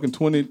 girls fucking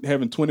 20,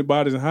 having 20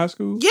 bodies in high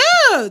school?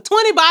 Yeah,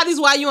 20 bodies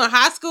while you in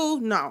high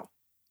school? No.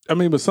 I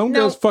mean, but some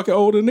girls fucking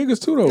older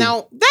niggas too, though.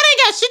 No, that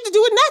ain't got shit to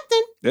do with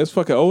nothing. That's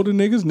fucking older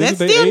niggas. That's Niggas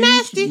still they age,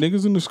 nasty.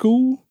 Niggas in the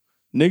school.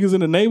 Niggas in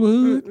the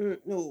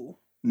neighborhood. No.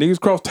 Niggas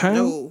cross town.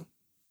 No.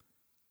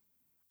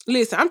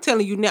 Listen, I'm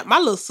telling you now, my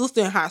little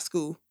sister in high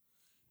school,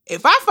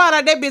 if I find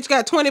out that bitch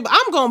got 20,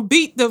 I'm going to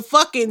beat the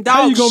fucking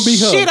How you dog gonna beat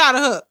her? shit out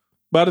of her.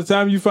 By the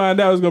time you find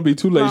out, it's going to be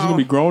too late. She's going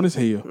to be grown as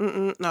hell.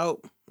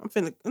 No.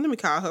 Let me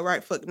call her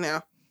right fuck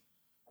now.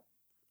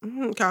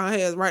 Call her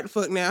ass right the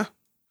fuck now.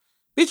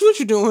 Bitch, what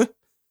you doing?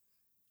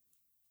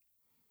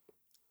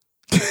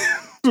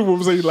 The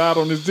woman say he lied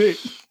on his dick.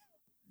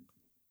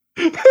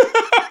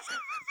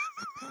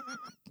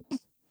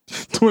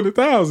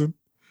 20,000.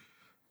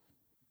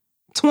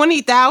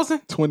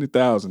 20,000?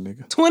 20,000,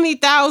 nigga.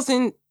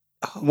 20,000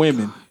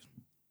 women.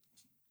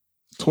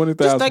 20,000.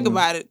 Just think women.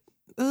 about it.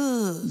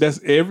 Ugh.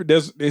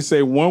 They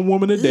say one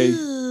woman a day,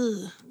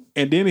 Ugh.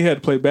 and then he had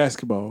to play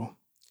basketball.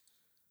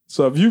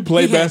 So if you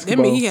play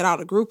basketball, that mean he hit all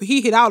the groupies.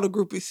 He hit all the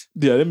groupies.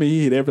 Yeah, that mean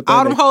he hit everything.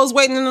 All them hoes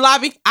waiting in the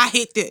lobby, I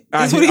hit that.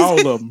 I hit all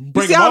of them.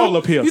 Bring them all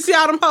up here. You see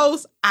all them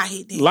hoes? I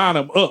hit that. Line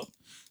them up.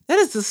 That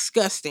is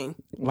disgusting.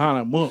 Line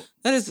them up.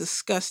 That is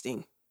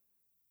disgusting.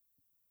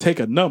 Take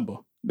a number.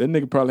 That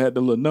nigga probably had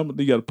the little number.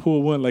 You got to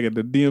pull one like at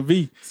the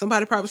DMV.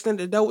 Somebody probably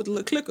stand at the door with the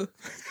little clicker.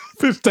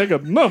 Just take a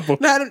number.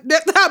 Now,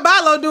 that's how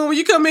Bilo doing when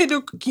you come in.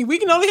 We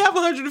can only have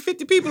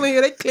 150 people in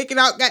here. They clicking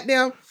out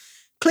goddamn,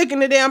 clicking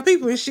the damn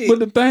people and shit. But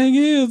the thing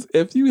is,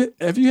 if you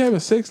having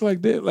sex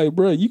like that, like,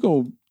 bro, you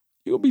gonna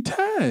be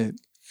tired.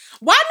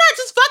 Why not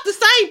just fuck the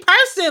same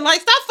person?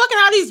 Like, stop fucking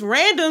all these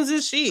randoms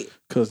and shit.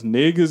 Cause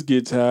niggas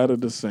get tired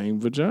of the same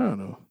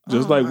vagina,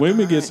 just like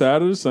women get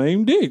tired of the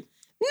same dick.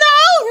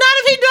 No, not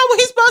if he doing what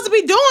he's supposed to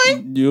be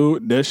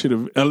doing. That should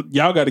have.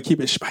 Y'all got to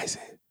keep it spicy.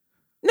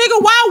 Nigga,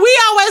 why we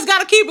always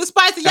gotta keep it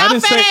spicy? Y'all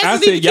fat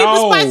asses need to keep it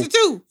spicy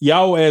too.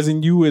 Y'all as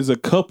in you as a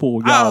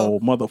couple, y'all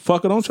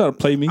motherfucker. Don't try to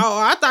play me. Oh,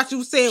 I thought you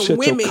were saying Shut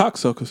women. your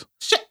cocksuckers.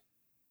 Shut.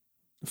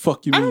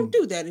 Fuck you. I don't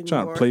do that anymore.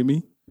 Trying to play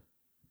me.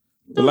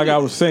 But like I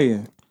was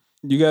saying,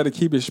 you got to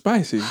keep it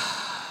spicy.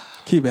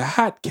 Keep it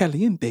hot,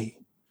 caliente.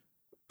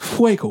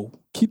 Fuego.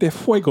 Keep that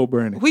fuego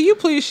burning. Will you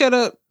please shut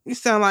up? You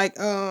sound like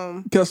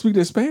Can I speak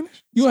that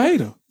Spanish? You a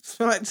hater.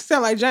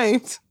 Sound like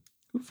James.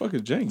 Who the fuck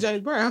is James?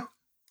 James Brown.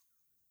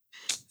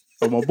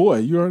 Oh, my boy,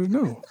 you already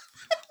know.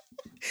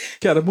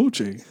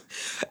 Catamucci.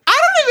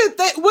 I don't even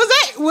think what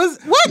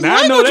now,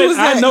 language was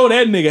that? I know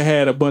that nigga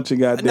had a bunch of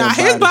goddamn. Nah,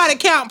 his body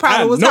count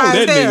probably was high. I know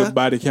as that hell. nigga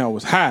body count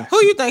was high.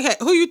 Who you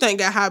think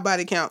got high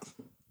body count?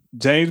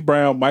 James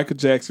Brown, Michael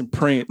Jackson,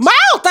 Prince. I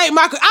don't think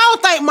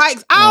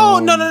Mike's.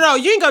 No.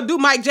 You ain't gonna do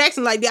Mike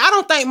Jackson like that. I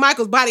don't think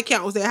Michael's body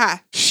count was that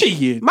high.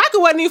 Shit.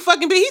 Michael wasn't even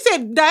fucking big. He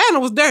said Diana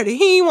was dirty.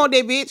 He ain't want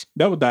that bitch.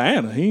 That was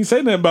Diana. He ain't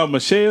say nothing about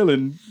Michelle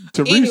and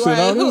Teresa and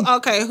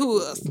all them.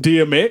 Who else?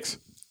 DMX.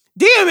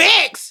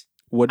 DMX.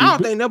 What I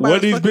don't think nobody.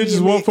 What these fucking bitches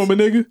DMX. want from a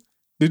nigga?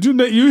 Did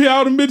you hear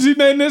all them bitches he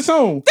named that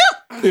song?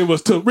 It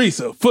was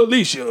Teresa,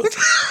 Felicia,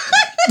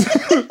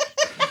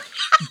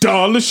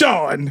 Dawn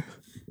LaShawn,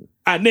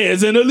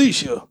 Inez and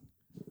Alicia,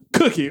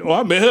 Cookie. Oh,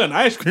 I met her in the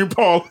ice cream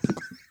parlor.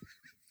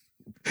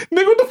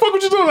 Nigga, what the fuck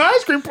was you doing in the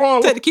ice cream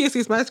parlor? Take the kids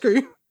get some ice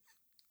cream.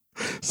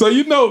 So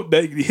you know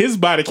that his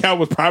body count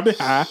was probably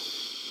high.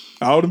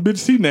 All them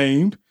bitches he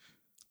named.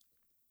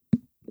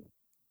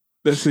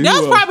 Let's see. That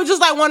was probably just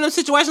like one of them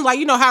situations, like,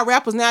 you know how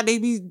rappers nowadays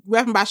be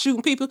rapping by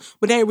shooting people,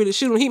 but they ain't really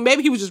shooting.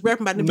 Maybe he was just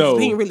rapping by them people,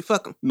 but he ain't really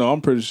fuck them. No,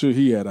 I'm pretty sure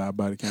he had a high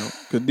body count.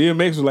 Because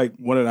DMX was like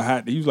one of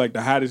the he was like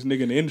the hottest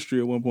nigga in the industry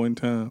at one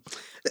point in time.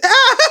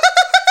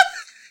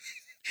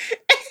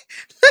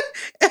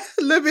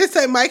 Little bit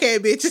say Mike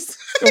had bitches.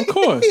 Of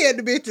course. He had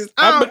the bitches.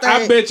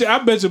 I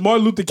bet you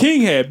Martin Luther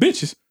King had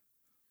bitches.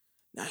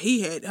 Nah,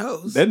 he had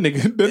those. That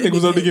nigga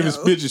was only giving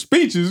bitches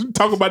speeches,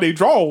 talking about their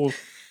drawers.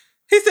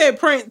 He said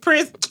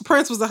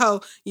Prince was a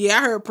hoe. Yeah,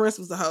 I heard Prince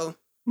was a hoe.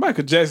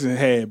 Michael Jackson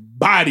had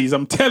bodies.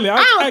 I'm telling you.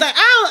 I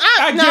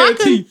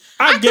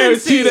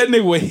guarantee that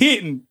nigga was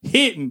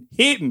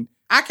hitting.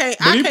 I can't.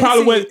 But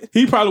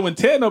he probably wouldn't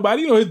tell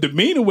nobody. You know, his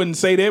demeanor wouldn't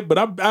say that.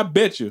 But I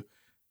bet you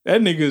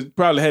That nigga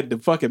probably had the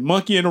fucking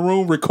monkey in the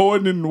room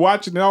recording and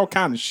watching and all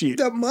kind of shit.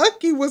 The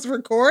monkey was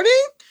recording?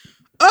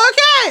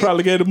 Okay.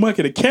 Probably gave the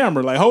monkey the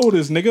camera, like, hold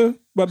this nigga,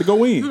 about to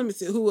go in. Let me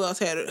see who else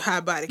had a high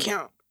body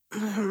count.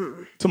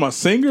 Talking about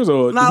singers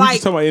or No, we like-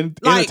 just talking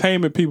about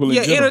entertainment people in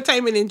Yeah, general?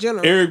 entertainment in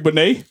general. Eric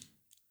Benet.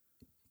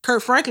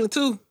 Kurt Franklin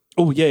too.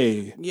 Oh,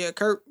 yeah. Yeah,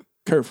 Kurt.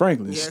 Kurt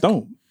Franklin. Yeah.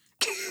 Stone.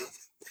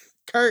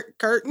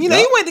 Kurt. You know,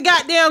 he went to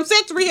goddamn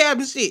sex rehab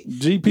and shit.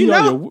 GP, You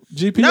know?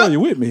 are you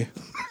with me?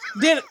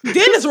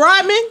 Dennis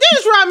Rodman.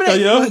 Oh,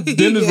 yeah?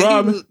 Dennis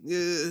Rodman. Yeah.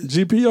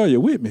 GP, are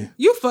you with me?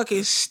 You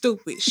fucking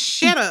stupid.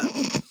 Shut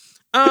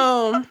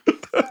up.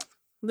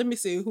 Let me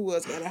see who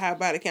else got a high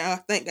body count.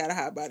 I think got a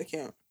high body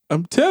count.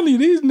 I'm telling you,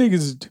 these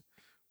niggas,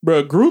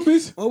 bro,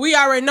 groupies. Well, we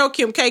already know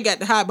Kim K got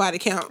the high body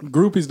count.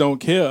 Groupies don't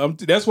care.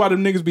 That's why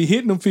them niggas be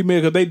hitting them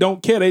females, because they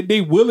don't care.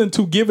 They willing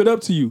to give it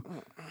up to you.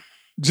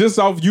 Just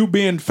off you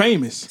being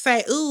famous.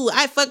 Say, ooh,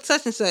 I fucked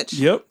such and such.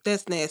 Yep.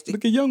 That's nasty.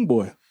 Look at young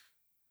boy.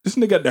 This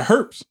nigga got the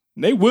herpes.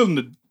 And they willing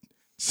to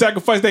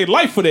sacrifice their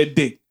life for that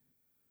dick.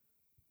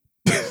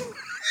 I'm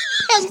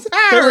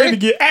They ready to sorry.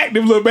 get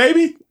active, little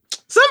baby.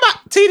 Somebody,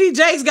 TD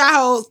Jakes got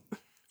hoes.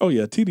 Oh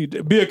yeah,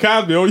 TD Bill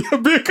Cosby. Oh yeah,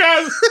 Bill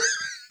Cosby.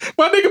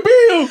 My nigga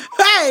Bill.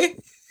 Hey,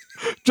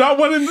 Drop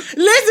one in. listen,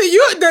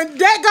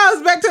 that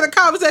goes back to the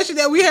conversation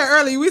that we had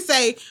earlier. We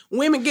say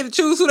women get to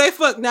choose who they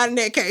fuck. Not in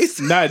that case.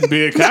 Not in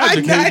Bill Not Cosby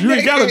in case. You that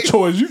ain't got a case.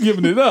 choice. You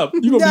giving it up.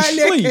 You gonna Not be in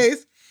that asleep.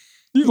 case.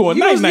 You going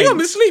You night gonna night.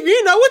 be asleep. You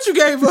didn't know what you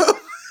gave up.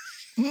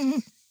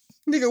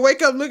 Nigga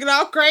wake up looking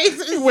all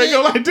crazy. You wake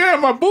up like,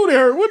 damn, my booty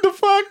hurt. What the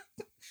fuck?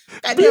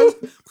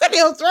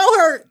 Goddamn throat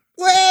hurt.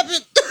 What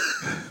happened?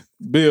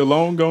 Bill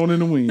long gone in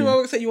the wind. You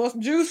always say you want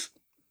some juice?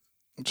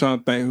 I'm trying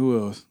to think who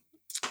else.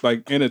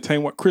 Like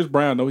entertain what Chris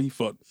Brown though, he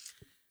fucked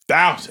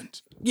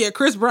thousands. Yeah,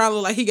 Chris Brown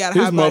look like he got a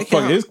His high body motherfucker,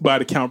 count. his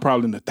body count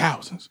probably in the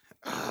thousands.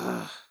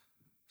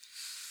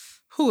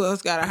 Who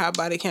else got a high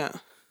body count?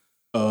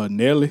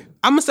 Nelly.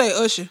 I'm gonna say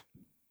Usher.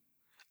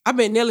 I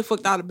bet Nelly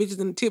fucked all the bitches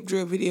in the Tip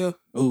Drill video.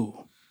 Ooh.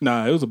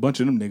 Nah, it was a bunch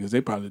of them niggas.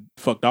 They probably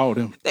fucked all of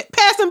them. They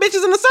passed them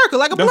bitches in a circle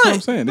like a That's blunt. what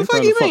I'm saying. They The fuck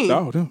probably you fucked mean?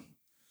 all of them.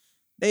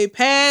 They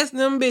passed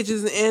them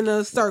bitches in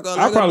a circle.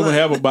 I Like probably a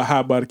would blunt. have a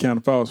high body count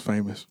if I was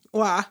famous.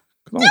 Why?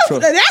 'Cause I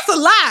don't trust- That's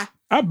a lie.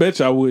 I bet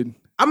you I wouldn't.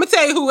 I'm gonna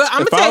tell you who.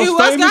 I'm If gonna I tell you who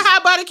was else got famous-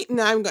 high body count.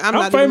 No, I'm not I'm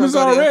even famous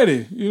gonna go there.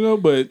 already, you know,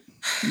 but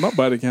my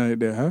body count ain't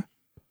there, huh?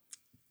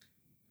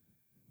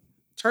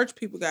 Church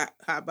people got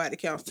high body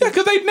counts too. Yeah,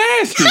 because they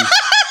nasty.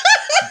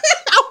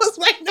 I was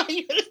waiting on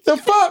you. The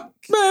fuck?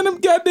 Man,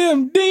 them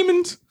goddamn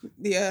demons.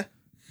 Yeah.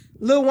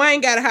 Lil Wayne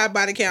got a high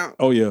body count.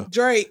 Oh, yeah.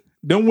 Drake.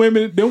 Them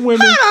women. Hold on,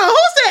 who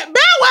said Bow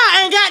Wow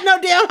ain't got no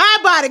damn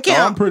high body I'm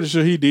count? pretty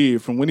sure he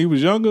did. From when he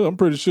was younger, I'm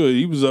pretty sure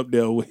he was up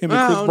there with him and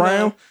I Chris don't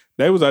Brown. know.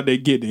 They was out there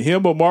getting it.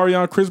 Him,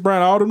 Omarion, Chris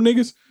Brown, all them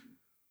niggas.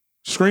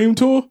 Scream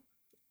tour.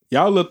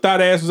 Y'all little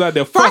thought ass was out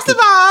there fucking. First of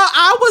all,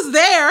 I was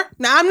there.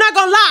 Now I'm not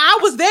gonna lie, I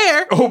was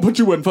there. Oh, but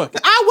you wasn't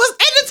fucking. I was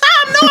at the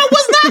time. No, I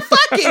was not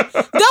fucking.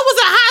 That was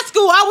in high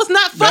school. I was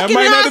not That fucking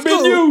might in not high have been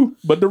school. you,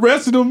 but the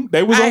rest of them,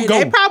 they was on go.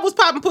 They probably was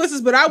popping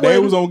pussies, but I They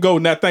wasn't. was on go.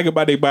 Now think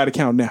about their body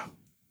count now.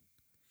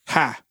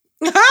 High.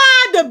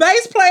 The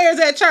bass players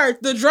at church.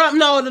 The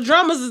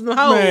drummers is them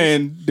hoes.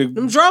 Man,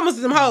 Them drummers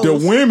is them hoes. the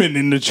women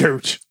in the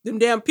church. Them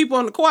damn people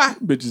on the choir.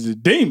 Bitches are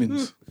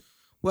demons.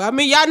 Well, I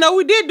mean, y'all know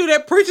we did do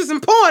that preachers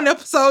and porn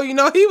episode. You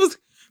know,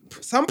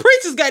 some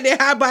preachers got their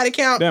high body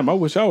count. Damn, I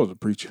wish I was a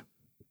preacher.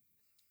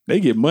 They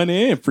get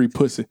money and free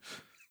pussy.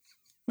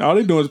 All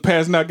they doing is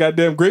passing out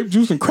goddamn grape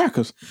juice and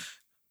crackers.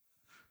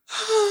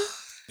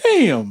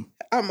 Damn.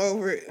 I'm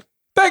over it.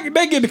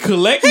 They get to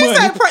collect He money.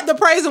 said the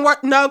praise and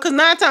worship. No, because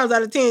 9 times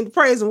out of 10, the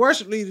praise and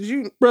worship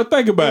leaders, Bro,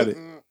 think about it.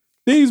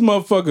 These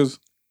motherfuckers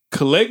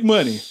collect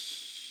money,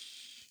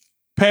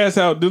 pass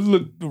out this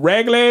little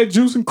ragged ass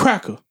juice and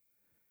cracker,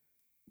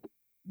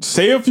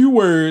 say a few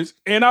words,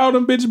 and all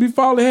them bitches be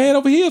falling head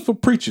over heels for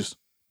preachers.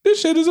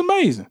 This shit is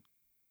amazing.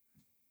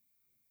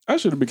 I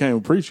should have became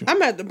a preacher.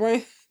 I'm at the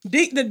brain.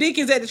 The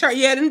deacons at the church.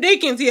 Yeah, them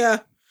deacons, yeah.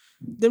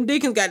 Them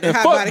deacons got the And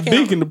high fuck body the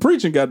count. deacon, the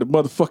preaching got the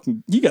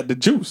motherfucking, he got the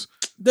juice.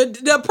 The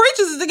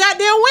preachers is the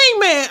goddamn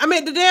wingman. I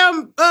mean, the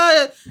damn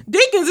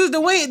deacons is the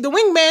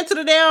wingman to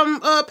the damn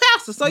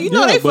pastor. So you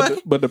know they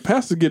fucking. but the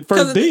pastor get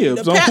first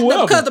dibs on Because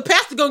whoever. the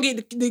pastor gonna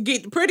get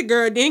the pretty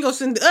girl, then he gonna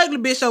send the ugly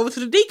bitch over to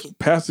the deacon.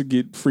 Pastor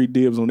get free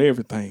dibs on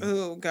everything.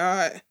 Oh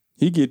God.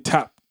 He get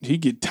top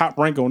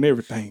rank on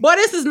everything. Boy,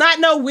 this is not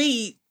no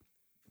weed.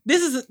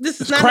 This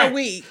is not crack. no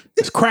weed.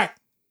 It's crack.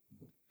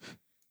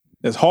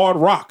 It's hard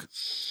rock.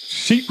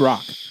 Sheet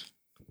rock.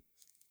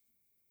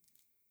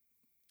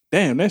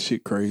 Damn, that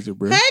shit crazy,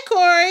 bro. Hey,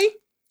 Corey.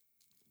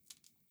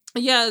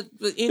 Yeah,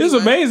 but anyway. It's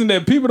amazing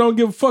that people don't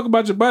give a fuck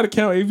about your body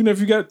count, even if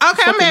you got Okay, I'm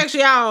fucking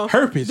asking y'all.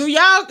 herpes. Do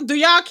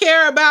y'all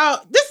care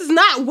about this? Is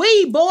not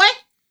weed, boy.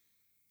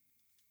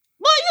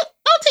 Boy, you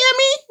don't tell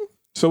me.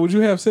 So would you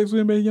have sex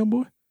with me, young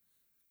boy?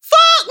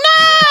 Fuck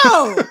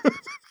no.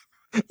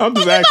 I'm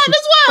just Think about asking.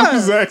 this I'm one.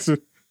 just asking.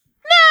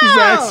 No. Just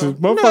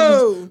asking. No.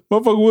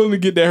 Motherfuckers willing to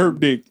get that herp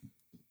dick.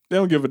 They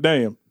don't give a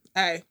damn.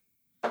 Hey,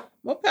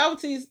 More power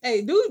to you.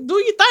 Hey, do your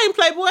thing,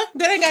 Playboy.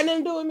 That ain't got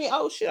nothing to do with me.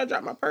 Oh shit, I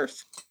dropped my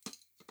purse.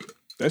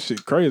 That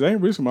shit crazy. I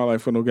ain't risking my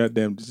life for no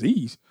goddamn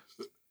disease.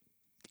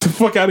 The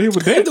fuck out of here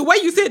with that. The way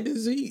you said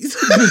disease.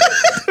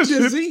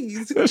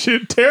 Disease. That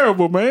shit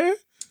terrible, man.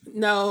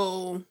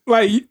 No.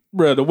 Like,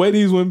 bro, the way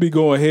these women be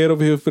going head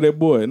over here for that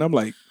boy, and I'm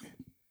like,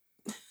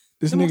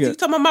 this nigga. You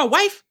talking about my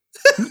wife?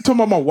 You talking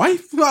about my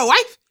wife? My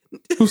wife?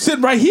 Who's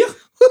sitting right here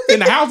in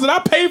the house that I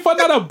paid for,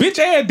 not a bitch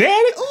ass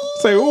daddy?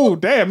 Say, oh,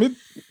 damn.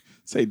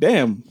 Say,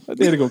 damn, my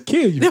daddy gonna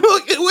kill you. When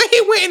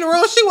he went in the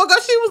room, she woke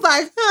up, she was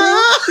like,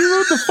 huh?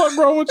 What the fuck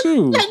wrong with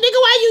you? Like, nigga,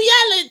 why you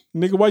yelling?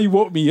 Nigga, why you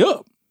woke me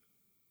up?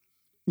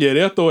 Yeah,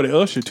 they'll throw it at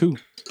Usher, too.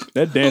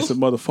 That dancing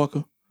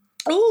motherfucker.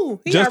 Ooh,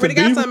 he Justin already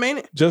got Bieber? something, ain't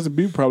it? Justin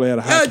Bieber probably had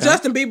a high count.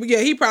 Justin Bieber, yeah,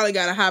 he probably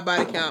got a high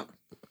body count.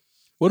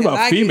 What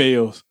about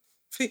females?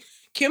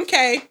 Kim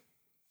K.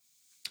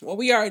 Well,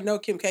 we already know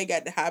Kim K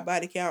got the high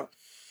body count.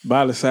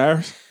 Miley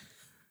Cyrus.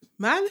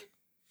 Miley?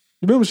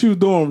 You remember she was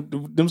doing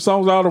them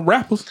songs with all them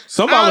rappers?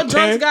 All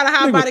drunks got a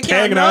high body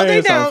count. No,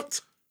 they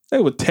don't. They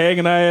were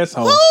tagging our ass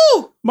off.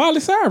 Who? Miley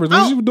Cyrus.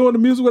 When she was doing the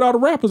music with all the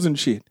rappers and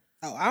shit.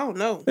 Oh, I don't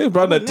know. They was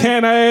about to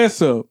tearing our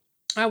ass up.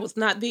 I was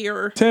not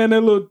there. Tearing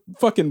that little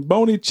fucking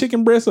bony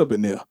chicken breast up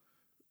in there.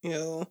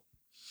 Yeah.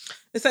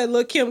 They say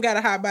Lil' Kim got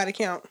a high body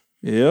count.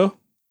 Yeah.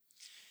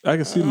 I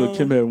can see Lil'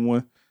 Kim having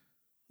one.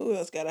 Who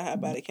else got a high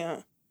body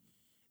count?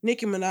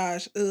 Nicki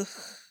Minaj. Ugh.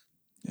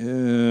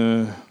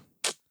 Yeah.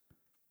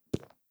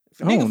 If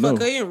a nigga fuck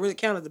her, it ain't really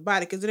count as a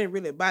body because it ain't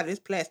really a body. It's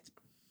plastic.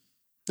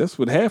 That's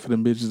what half of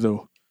them bitches,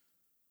 though.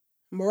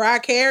 Mariah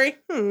Carey.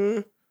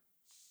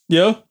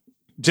 Yeah.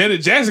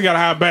 Janet Jackson got a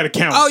high body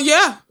count. Oh,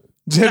 yeah.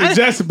 Janet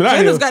Jackson, but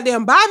Janet's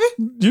goddamn Bobby.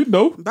 You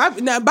know.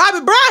 Bobby Brown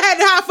had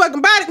the high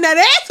fucking body. Now,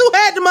 that's who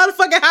had the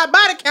motherfucking high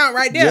body count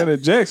right there.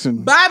 Janet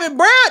Jackson. Bobby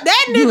Brown.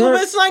 That nigga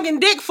been slinging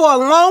dick for a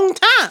long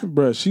time.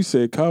 Bruh, she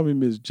said, call me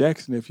Miss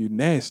Jackson if you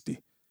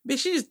nasty.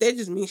 Bitch, that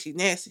just means she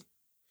nasty.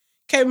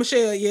 K.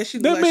 Michelle, yeah, she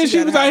that like means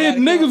she was out here,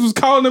 niggas was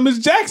calling her Miss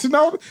Jackson.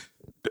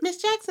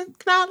 Miss Jackson,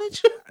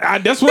 acknowledge.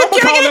 That's what I'm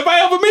gonna call her if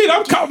I ever meet.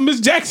 I'm calling Miss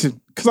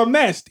Jackson because I'm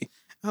nasty.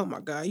 Oh my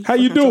God. How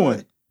you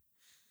doing?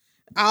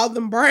 All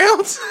them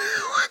Browns.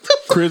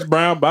 Chris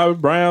Brown, Bobby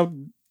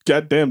Brown,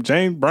 goddamn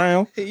James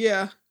Brown.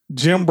 Yeah.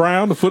 Jim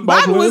Brown, the football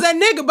Bobby player. was that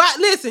nigga.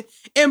 Listen,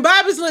 in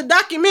Bobby's little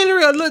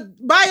documentary or little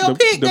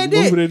biopic they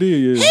did,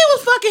 he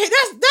was fucking,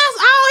 that's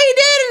all he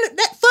did in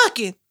that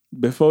fucking.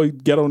 Before he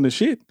got on the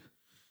shit.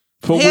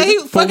 He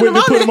fucking him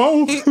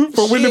on it.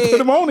 For when they put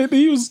him on it,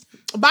 he was.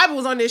 Bobby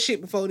was on that shit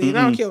before then.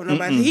 I don't care what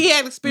nobody. He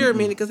had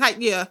experimented because,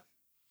 yeah.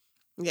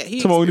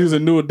 He was a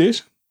New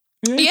Edition.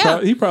 Yeah,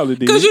 he probably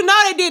did. Because you know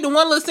they did the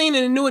one little scene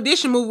in the New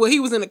Edition movie where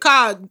he was in the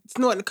car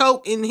snorting the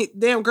coke and the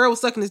damn girl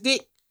was sucking his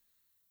dick.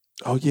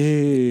 Oh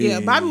yeah. Yeah,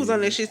 Bobby was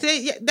on that shit.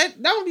 Say, yeah,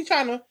 don't be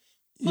trying to.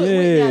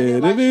 Yeah,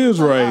 that is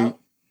right.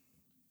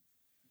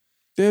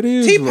 That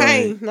is T-Pain.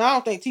 right. No, I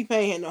don't think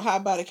T-Pain had no high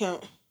body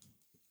count.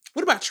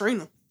 What about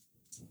Trina?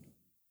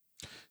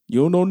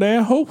 You don't know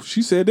now, ho.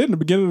 She said that in the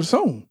beginning of the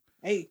song.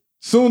 Hey.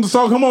 Soon the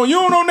song come on. You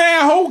don't know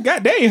now, ho.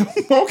 Goddamn.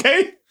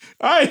 Okay.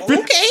 All right.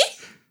 Okay.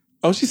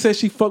 Oh, she said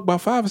she fucked by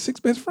 5 or 6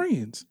 best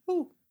friends.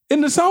 Who?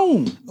 In the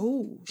song.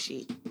 Oh,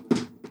 shit.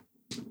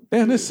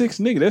 Damn, that's 6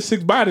 niggas. That's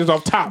 6 bodies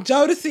off top.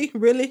 Jodeci,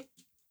 really?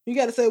 You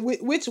gotta say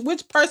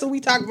which person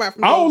we talking about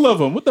from all of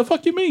them. What the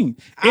fuck you mean?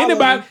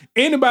 Anybody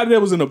that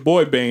was in a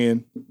boy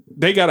band,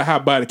 they got a high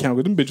body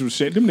count. Them bitches was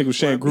them niggas was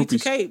sharing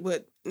groupies. B2K,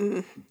 but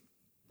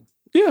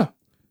yeah.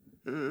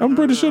 I'm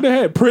pretty sure they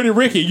had Pretty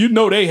Ricky. You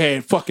know they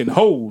had fucking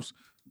hoes.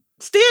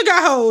 Still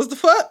got hoes. The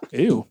fuck?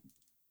 Ew.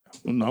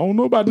 I don't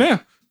know about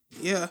now.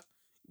 Yeah.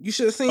 You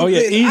should have seen. Oh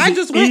yeah,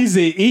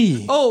 Easy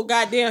E. Oh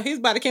goddamn, his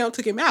body count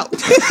took him out.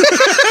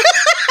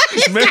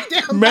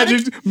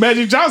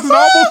 Magic Johnson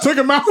almost took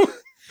him out.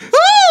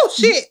 Oh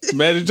shit!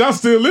 Magic Johnson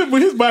still lived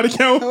with his body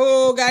count.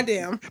 Oh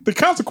goddamn! The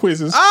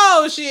consequences.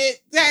 Oh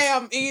shit!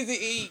 Damn, Easy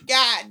E.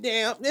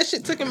 Goddamn, that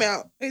shit took him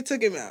out. It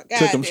took him out.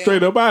 Took him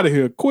straight up out of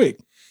here quick.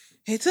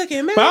 It took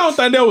him out. But I don't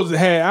think that was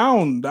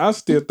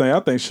I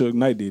think Suge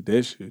Knight did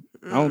that shit.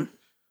 I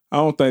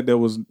don't think that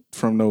was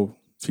from no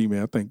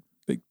female. I think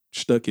they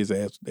stuck his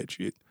ass with that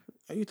shit.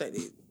 Oh, you think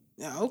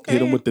they? Okay.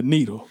 Hit him with the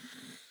needle.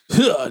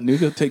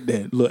 Nigga, take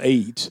that little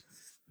AIDS.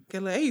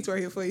 Got a little AIDS right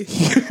here for you.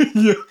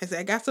 Yeah. I said,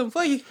 I got something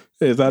for you.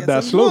 As I die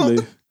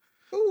slowly.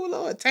 Oh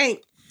Lord,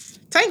 Tank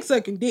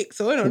sucking dick,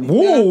 so it don't.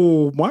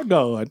 Whoa, my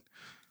God.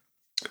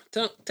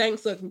 Tank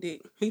sucking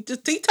dick. He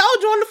told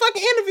you on the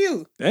fucking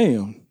interview.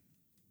 Damn.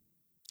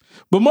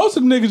 But most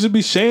of them niggas just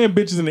be sharing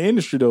bitches in the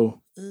industry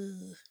though.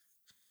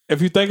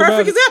 If you think about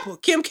it. Perfect example,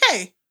 Kim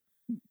K.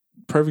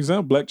 Perfect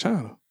example, Black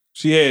China.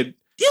 She had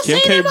you Kim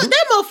K.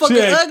 That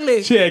motherfucker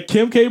ugly. She had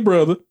Kim K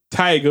brother,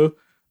 Tiger,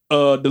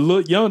 the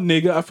little young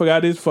nigga, I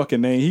forgot his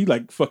fucking name. He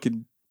like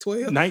fucking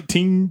 12.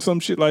 19, some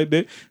shit like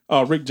that.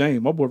 Rick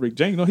James. My boy Rick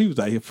James, he was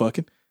out here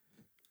fucking.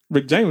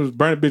 Rick James was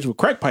burning bitch with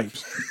crack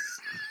pipes.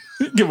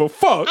 He didn't give a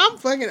fuck. I'm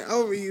fucking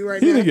over you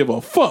right now. He didn't give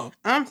a fuck.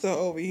 I'm so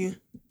over you.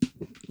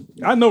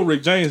 I know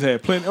Rick James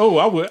had plenty. Oh,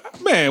 I would.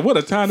 Man, what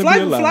a time to be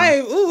alive.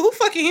 Flav, ooh, who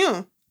fucking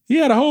him? He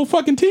had a whole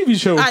fucking TV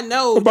show. I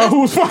know. About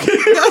who was fucking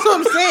him. That's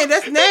what I'm saying.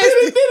 That's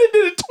nasty. He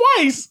did it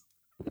twice.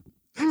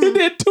 He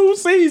did 2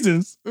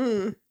 seasons.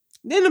 Then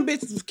the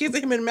bitches was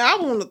kissing him in the mouth.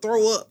 I want to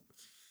throw up.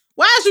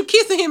 Why is you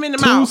kissing him in the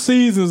 2 mouth?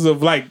 seasons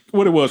of like,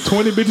 what it was,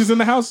 20 bitches in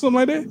the house, something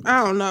like that?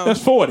 I don't know.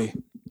 That's 40.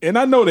 And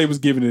I know they was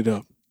giving it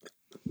up.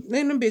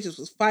 Then them bitches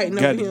was fighting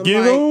Got over to him.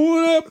 get Like,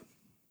 on up.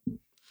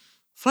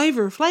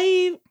 Flavor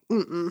Flav.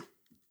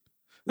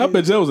 I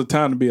bet that was a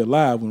time to be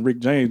alive when Rick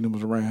James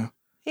was around.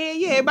 Hell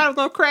yeah, everybody was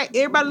on crack.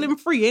 Everybody living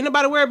free. Ain't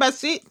nobody worried about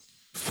shit.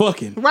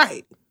 Fucking.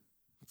 Right.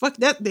 Fuck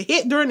that. The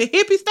hit during the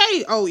hippie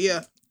stage. Oh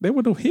yeah. There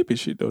was no hippie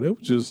shit though. That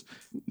was just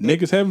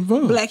niggas having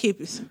fun. Black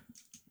hippies.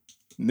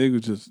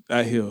 Niggas just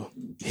out here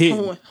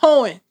hitting.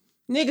 Hoeing.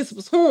 Niggas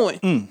was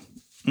hoeing.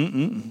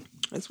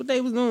 That's what they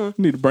was doing.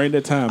 You need to bring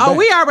that time back. Oh,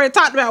 we already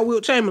talked about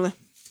Wilt Chamberlain.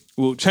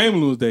 Well,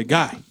 Chamberlain was that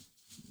guy.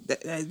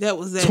 That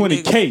was that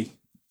 20K. nigga.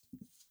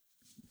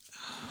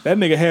 That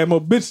nigga had more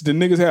bitches than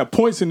niggas had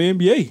points in the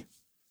NBA.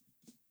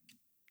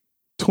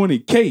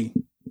 20K.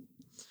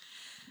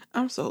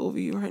 I'm so over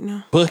you right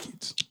now.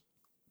 Buckets.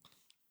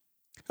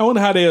 I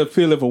wonder how they'd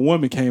feel if a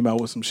woman came out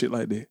with some shit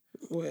like that.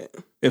 What?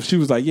 If she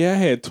was like, yeah, I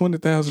had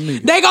 20,000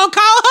 niggas. They gonna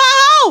call her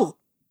a hoe.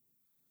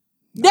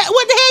 That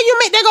what the hell you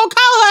mean? They gonna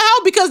call her a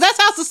hoe because that's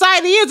how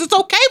society is. It's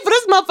okay for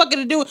this motherfucker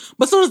to do it,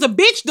 but as soon as the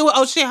bitch do it,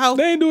 oh shit, hoe.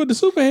 They ain't do it to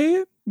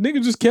Superhead.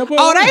 Niggas just kept her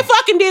Oh, around. they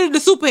fucking did it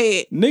to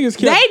Superhead. Niggas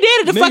kept, They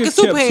did it to fucking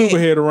niggas kept Superhead.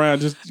 Superhead around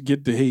just to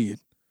get the head.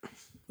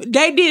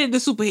 They did it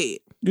to Superhead.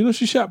 You know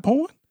she shot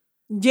porn?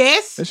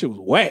 Yes. That shit was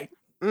whack.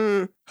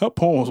 Her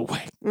porn was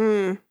whack.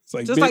 It's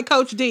like, Just bitch. like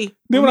Coach D.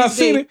 Then when I Miss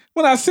seen D. it,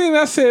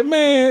 I said,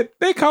 man,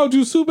 they called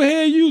you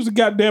Superhead. You was a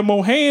goddamn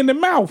more hand than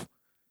mouth.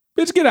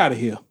 Bitch, get out of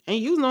here.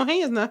 Ain't using no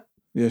hands now.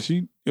 Yeah,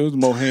 it was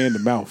more hand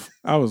than mouth.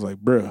 I was like,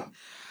 bruh.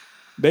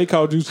 They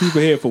called you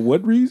Superhead for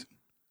what reason?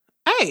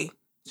 Hey,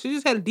 she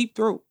just had a deep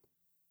throat.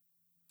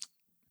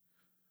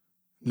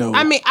 No.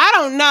 I mean, I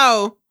don't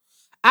know.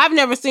 I've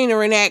never seen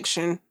her in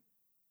action.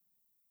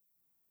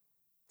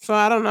 So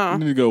I don't know. You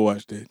need to go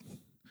watch that.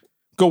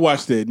 Go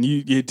watch that. And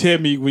you tell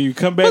me when you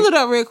come back. Pull it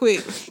up real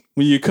quick.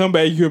 When you come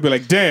back, you're going to be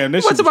like, damn, that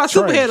shit What's was about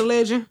trash. Superhead a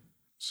legend?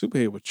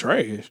 Superhead was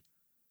trash.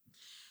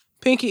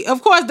 Pinky.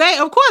 Of course, they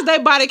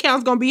body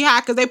count's gonna be high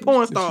because they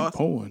porn stars.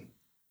 Porn.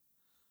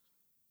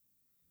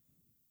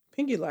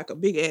 Pinky like a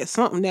big ass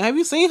something now. Have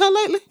you seen her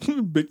lately?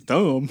 Big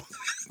thumb.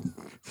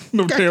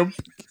 No damn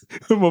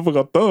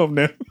motherfucker thumb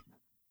now.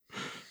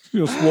 She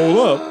done swole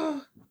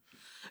up.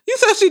 You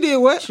said she did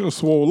what? She done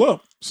swole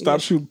up. Stop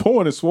shooting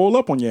porn and swole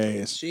up on your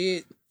ass.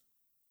 Shit.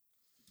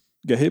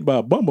 Got hit by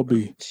a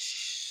bumblebee.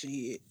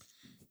 Shit.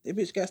 That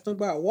bitch got stung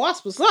by a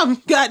wasp or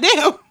something.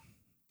 Goddamn.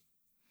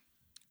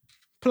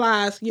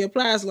 Plies. Yeah,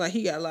 Plies like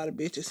he got a lot of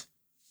bitches.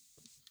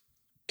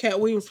 Cat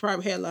Williams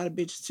probably had a lot of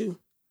bitches too.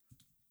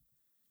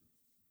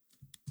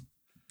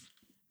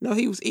 No,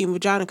 he was eating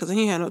vagina because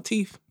he had no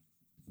teeth.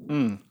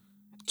 You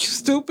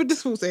stupid.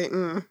 This fool said,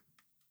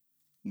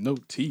 No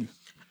teeth.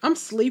 I'm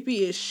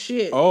sleepy as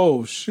shit.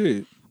 Oh,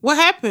 shit. What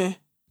happened?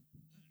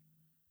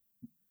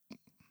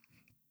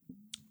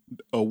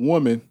 A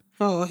woman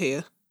Oh,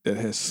 hell. that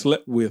has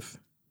slept with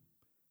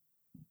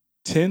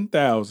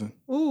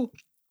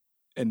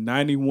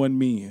 10,091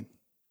 men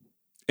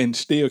and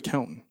still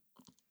counting.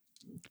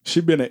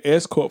 She been an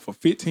escort for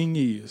 15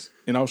 years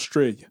in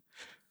Australia.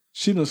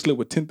 She done slept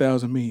with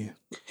 10,000 men.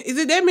 Is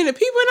it that many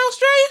people in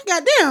Australia?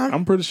 Goddamn.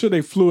 I'm pretty sure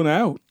they flew her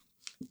out.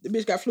 The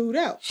bitch got flued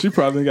out. She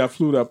probably got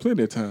flew out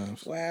plenty of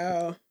times.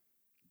 Wow.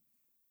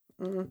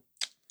 Well,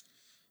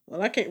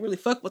 I can't really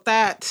fuck with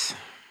that.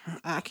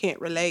 I can't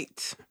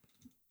relate.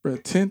 Bro,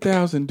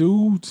 10,000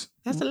 dudes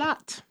That's a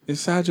lot.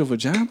 inside your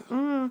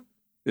vagina,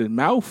 his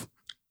mouth,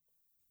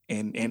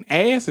 and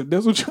ass, if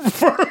that's what you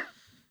prefer.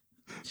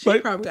 She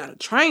Like- probably got a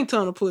train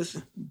ton of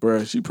pussy.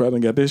 Bruh, she probably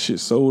got that shit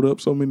sold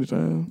up so many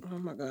times. Oh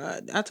my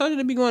God. I told you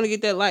to be going to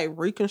get that like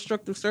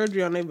reconstructive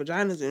surgery on their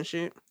vaginas and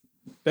shit.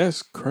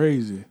 That's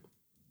crazy.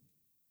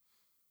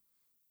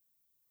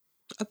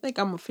 I think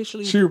I'm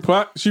officially She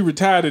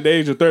retired at the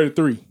age of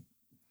 33.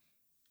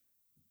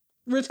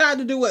 retired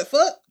to do what?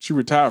 Fuck? She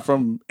retired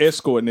from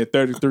escorting at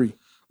 33.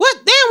 What?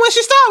 Damn, when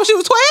she started, when she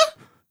was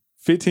 12?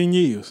 15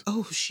 years.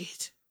 Oh,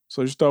 shit.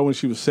 So she started when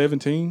she was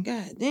 17.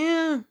 God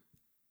damn.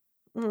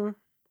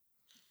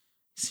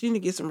 She need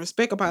to get some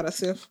respect about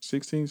herself.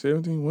 16,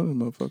 17, one of them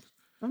motherfuckers.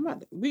 I'm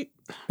about to be.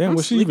 Damn, I'm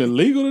was she sleepy. even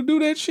legal to do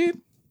that shit?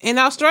 In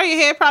Australia,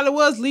 here it probably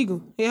was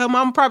legal. Yeah, her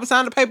mama probably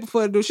signed a paper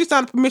for her to do. She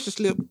signed a permission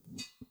slip.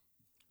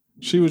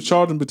 She was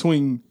charging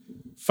between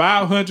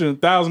 $500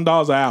 and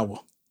 $1,000 an hour.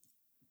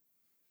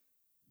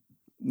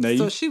 Now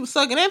So she was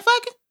sucking and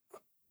fucking?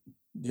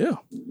 yeah,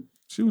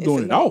 she was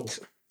doing it all.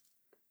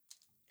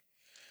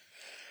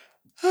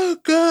 Oh,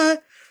 God.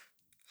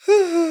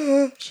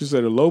 She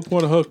said the low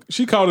point of her,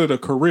 she called it a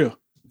career.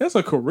 That's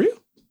a career?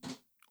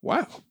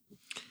 Wow.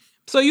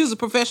 So you was a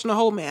professional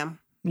hoe, ma'am.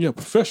 Yeah,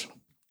 professional.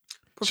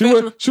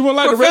 Professional, She wouldn't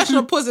like the rest professional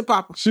of pussy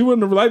popper. She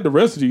wouldn't like the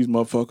rest of these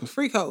motherfuckers.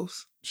 Freak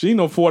hoes. She ain't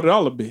no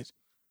 $40 bitch.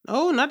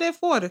 Oh, not that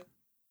 40.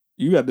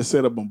 You got to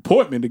set up an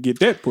appointment to get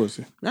that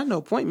pussy. Not no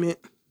appointment.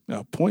 An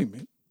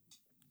appointment.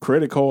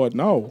 Credit card,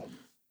 no.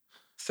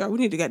 Sir, we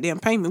need a goddamn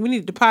payment. We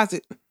need a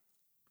deposit.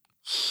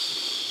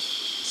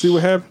 See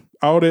what happened?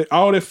 All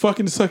that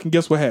fucking sucking,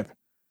 guess what happened?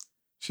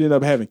 She ended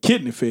up having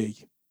kidney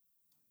failure.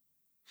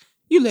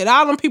 You let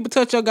all them people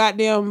touch your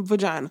goddamn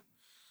vagina.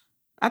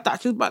 I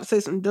thought you was about to say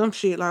some dumb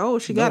shit like, oh,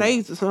 she got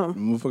AIDS or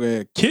something. Motherfucker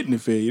had kidney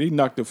failure. They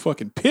knocked the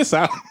fucking piss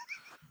out.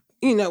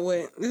 You know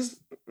what?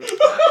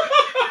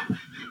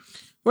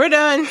 We're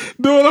done.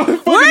 We're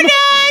done.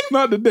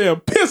 Not the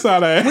damn piss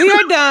out of it. We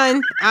are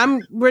done.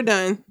 We're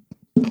done.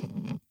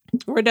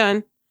 We're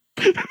done.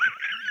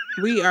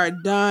 We are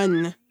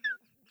done.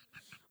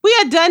 We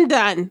are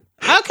done.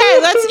 Okay,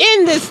 let's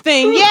end this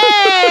thing.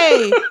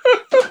 Yay!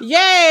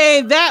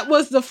 Yay! That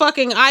was the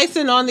fucking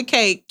icing on the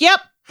cake. Yep.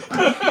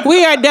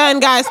 We are done,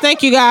 guys.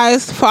 Thank you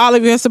guys for all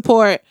of your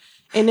support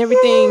and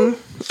everything.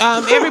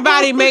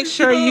 Everybody make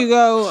sure you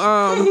go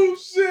Oh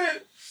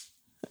shit.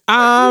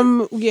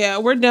 Yeah,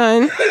 we're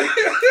done.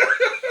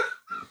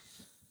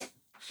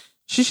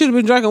 She should have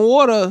been drinking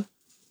water.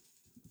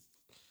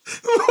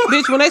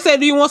 Bitch, when they say,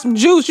 do you want some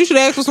juice? You should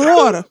ask for some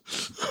water.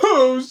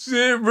 Oh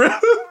shit, bro.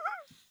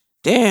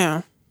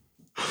 Damn.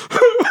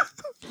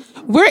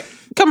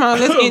 Come on,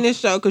 let's end this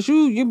show because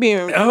you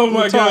being oh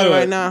my retarded God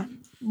right now.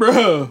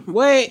 Bro.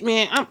 Wait,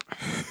 man.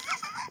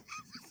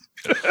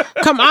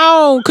 Come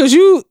on, because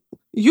you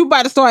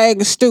about to start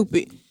acting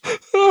stupid.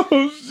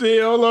 Oh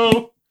shit, hold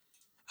on.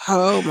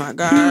 Oh my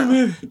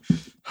God.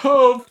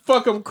 Oh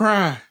fuck, I'm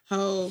crying.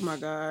 Oh my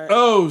God.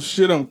 Oh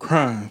shit, I'm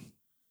crying.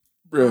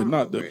 Bro,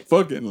 not the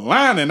fucking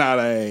lining out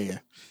of ass.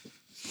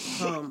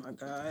 Oh my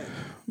God.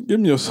 Give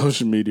me your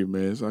social media,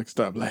 man, so I can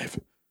stop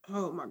laughing.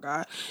 Oh my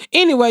God.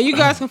 Anyway, you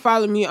guys can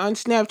follow me on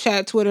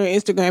Snapchat, Twitter,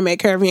 and Instagram at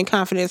Curvy and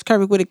Confidence.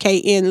 Curvy with a K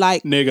in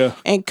like nigga.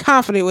 And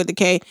Confident with a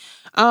K.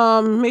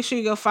 Make sure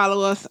you go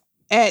follow us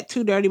at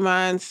Two Dirty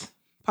Minds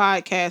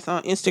Podcast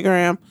on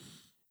Instagram.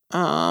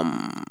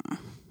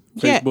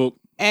 Facebook.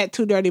 Yeah, at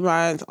Two Dirty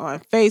Minds on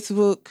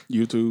Facebook.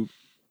 YouTube.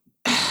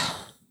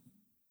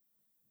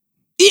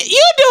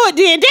 You do it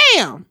then,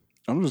 damn.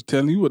 I'm just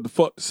telling you what the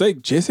fuck to say,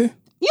 Jesse.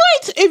 You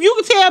ain't. If you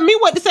can tell me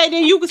what to say,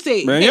 then you can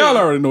say. Man, y'all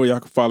already know y'all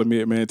can follow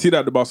me at, man.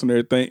 T.the-boss on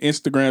everything.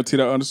 Instagram,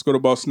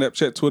 T._the-boss.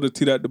 Snapchat, Twitter,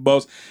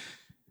 T.the-boss.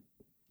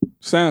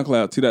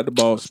 SoundCloud,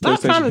 T.the-boss.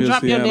 Stop trying to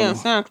drop your damn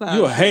SoundCloud.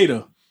 You a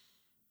hater.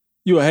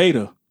 You a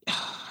hater.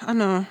 I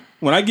know.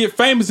 When I get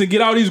famous and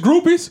get all these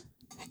groupies,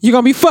 you're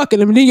going to be fucking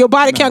them, and then your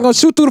body count going to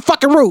shoot through the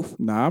fucking roof.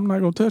 Nah, I'm not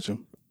going to touch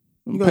them.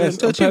 I'm going to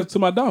touch it to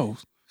my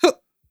dogs.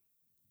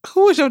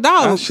 Who is your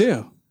dog? I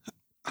share.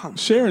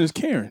 Sharon is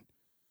Karen.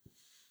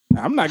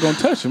 I'm not going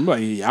to touch him.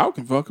 Like, y'all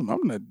can fuck him.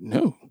 I'm not,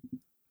 no.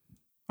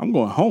 I'm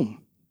going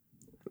home.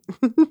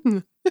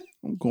 I'm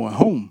going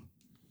home.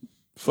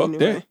 Fuck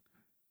that.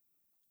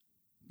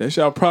 That's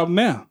y'all problem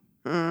now.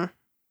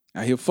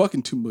 I hear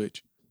fucking too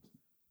much.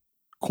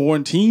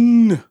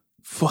 Quarantine.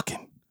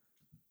 Fucking.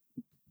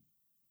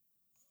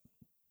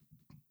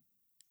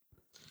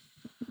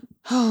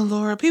 Oh,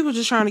 Lord. People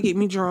just trying to get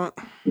me drunk.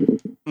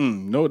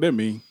 Know what that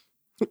mean?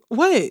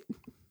 What?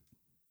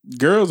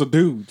 Girls or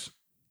dudes?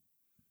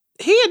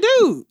 He a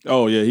dude.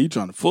 Oh, yeah. He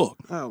trying to fuck.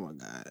 Oh, my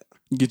God.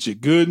 Get you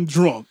good and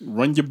drunk.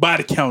 Run your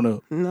body count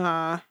up.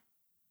 Nah.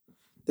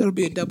 That'll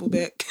be a double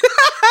back.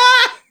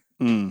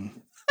 Terrible.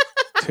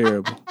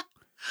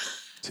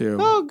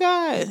 Terrible. Oh,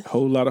 God.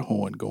 Whole lot of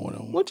horn going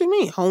on. What you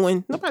mean,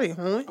 hoeing? Nobody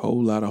hoeing.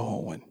 Whole lot of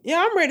horn.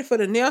 Yeah, I'm ready for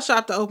the nail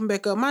shop to open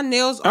back up. My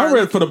nails are... I'm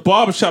ready for the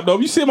barber shop, though.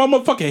 You see my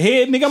motherfucking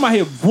head, nigga? I'm out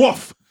here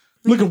rough.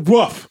 Looking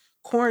rough.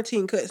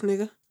 Quarantine cuts,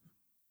 nigga.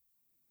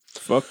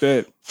 Fuck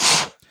that.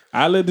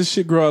 I let this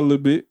shit grow a little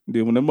bit.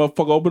 Then when that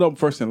motherfucker open up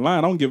first in line,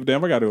 I don't give a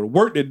damn. I gotta go to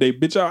work that day,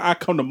 bitch. I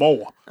come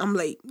tomorrow. I'm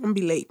late. I'm gonna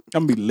be late.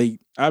 I'm gonna be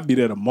late. I'll be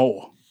there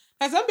tomorrow.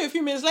 I'll be a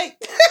few minutes late.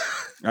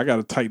 I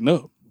gotta tighten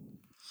up.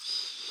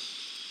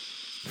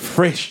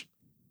 Fresh.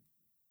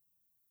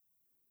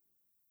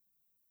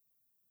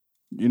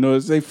 You know,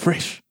 it's a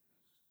fresh.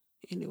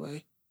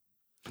 Anyway.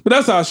 But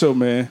that's our show,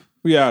 man.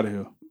 We out of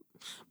here.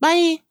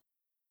 Bye.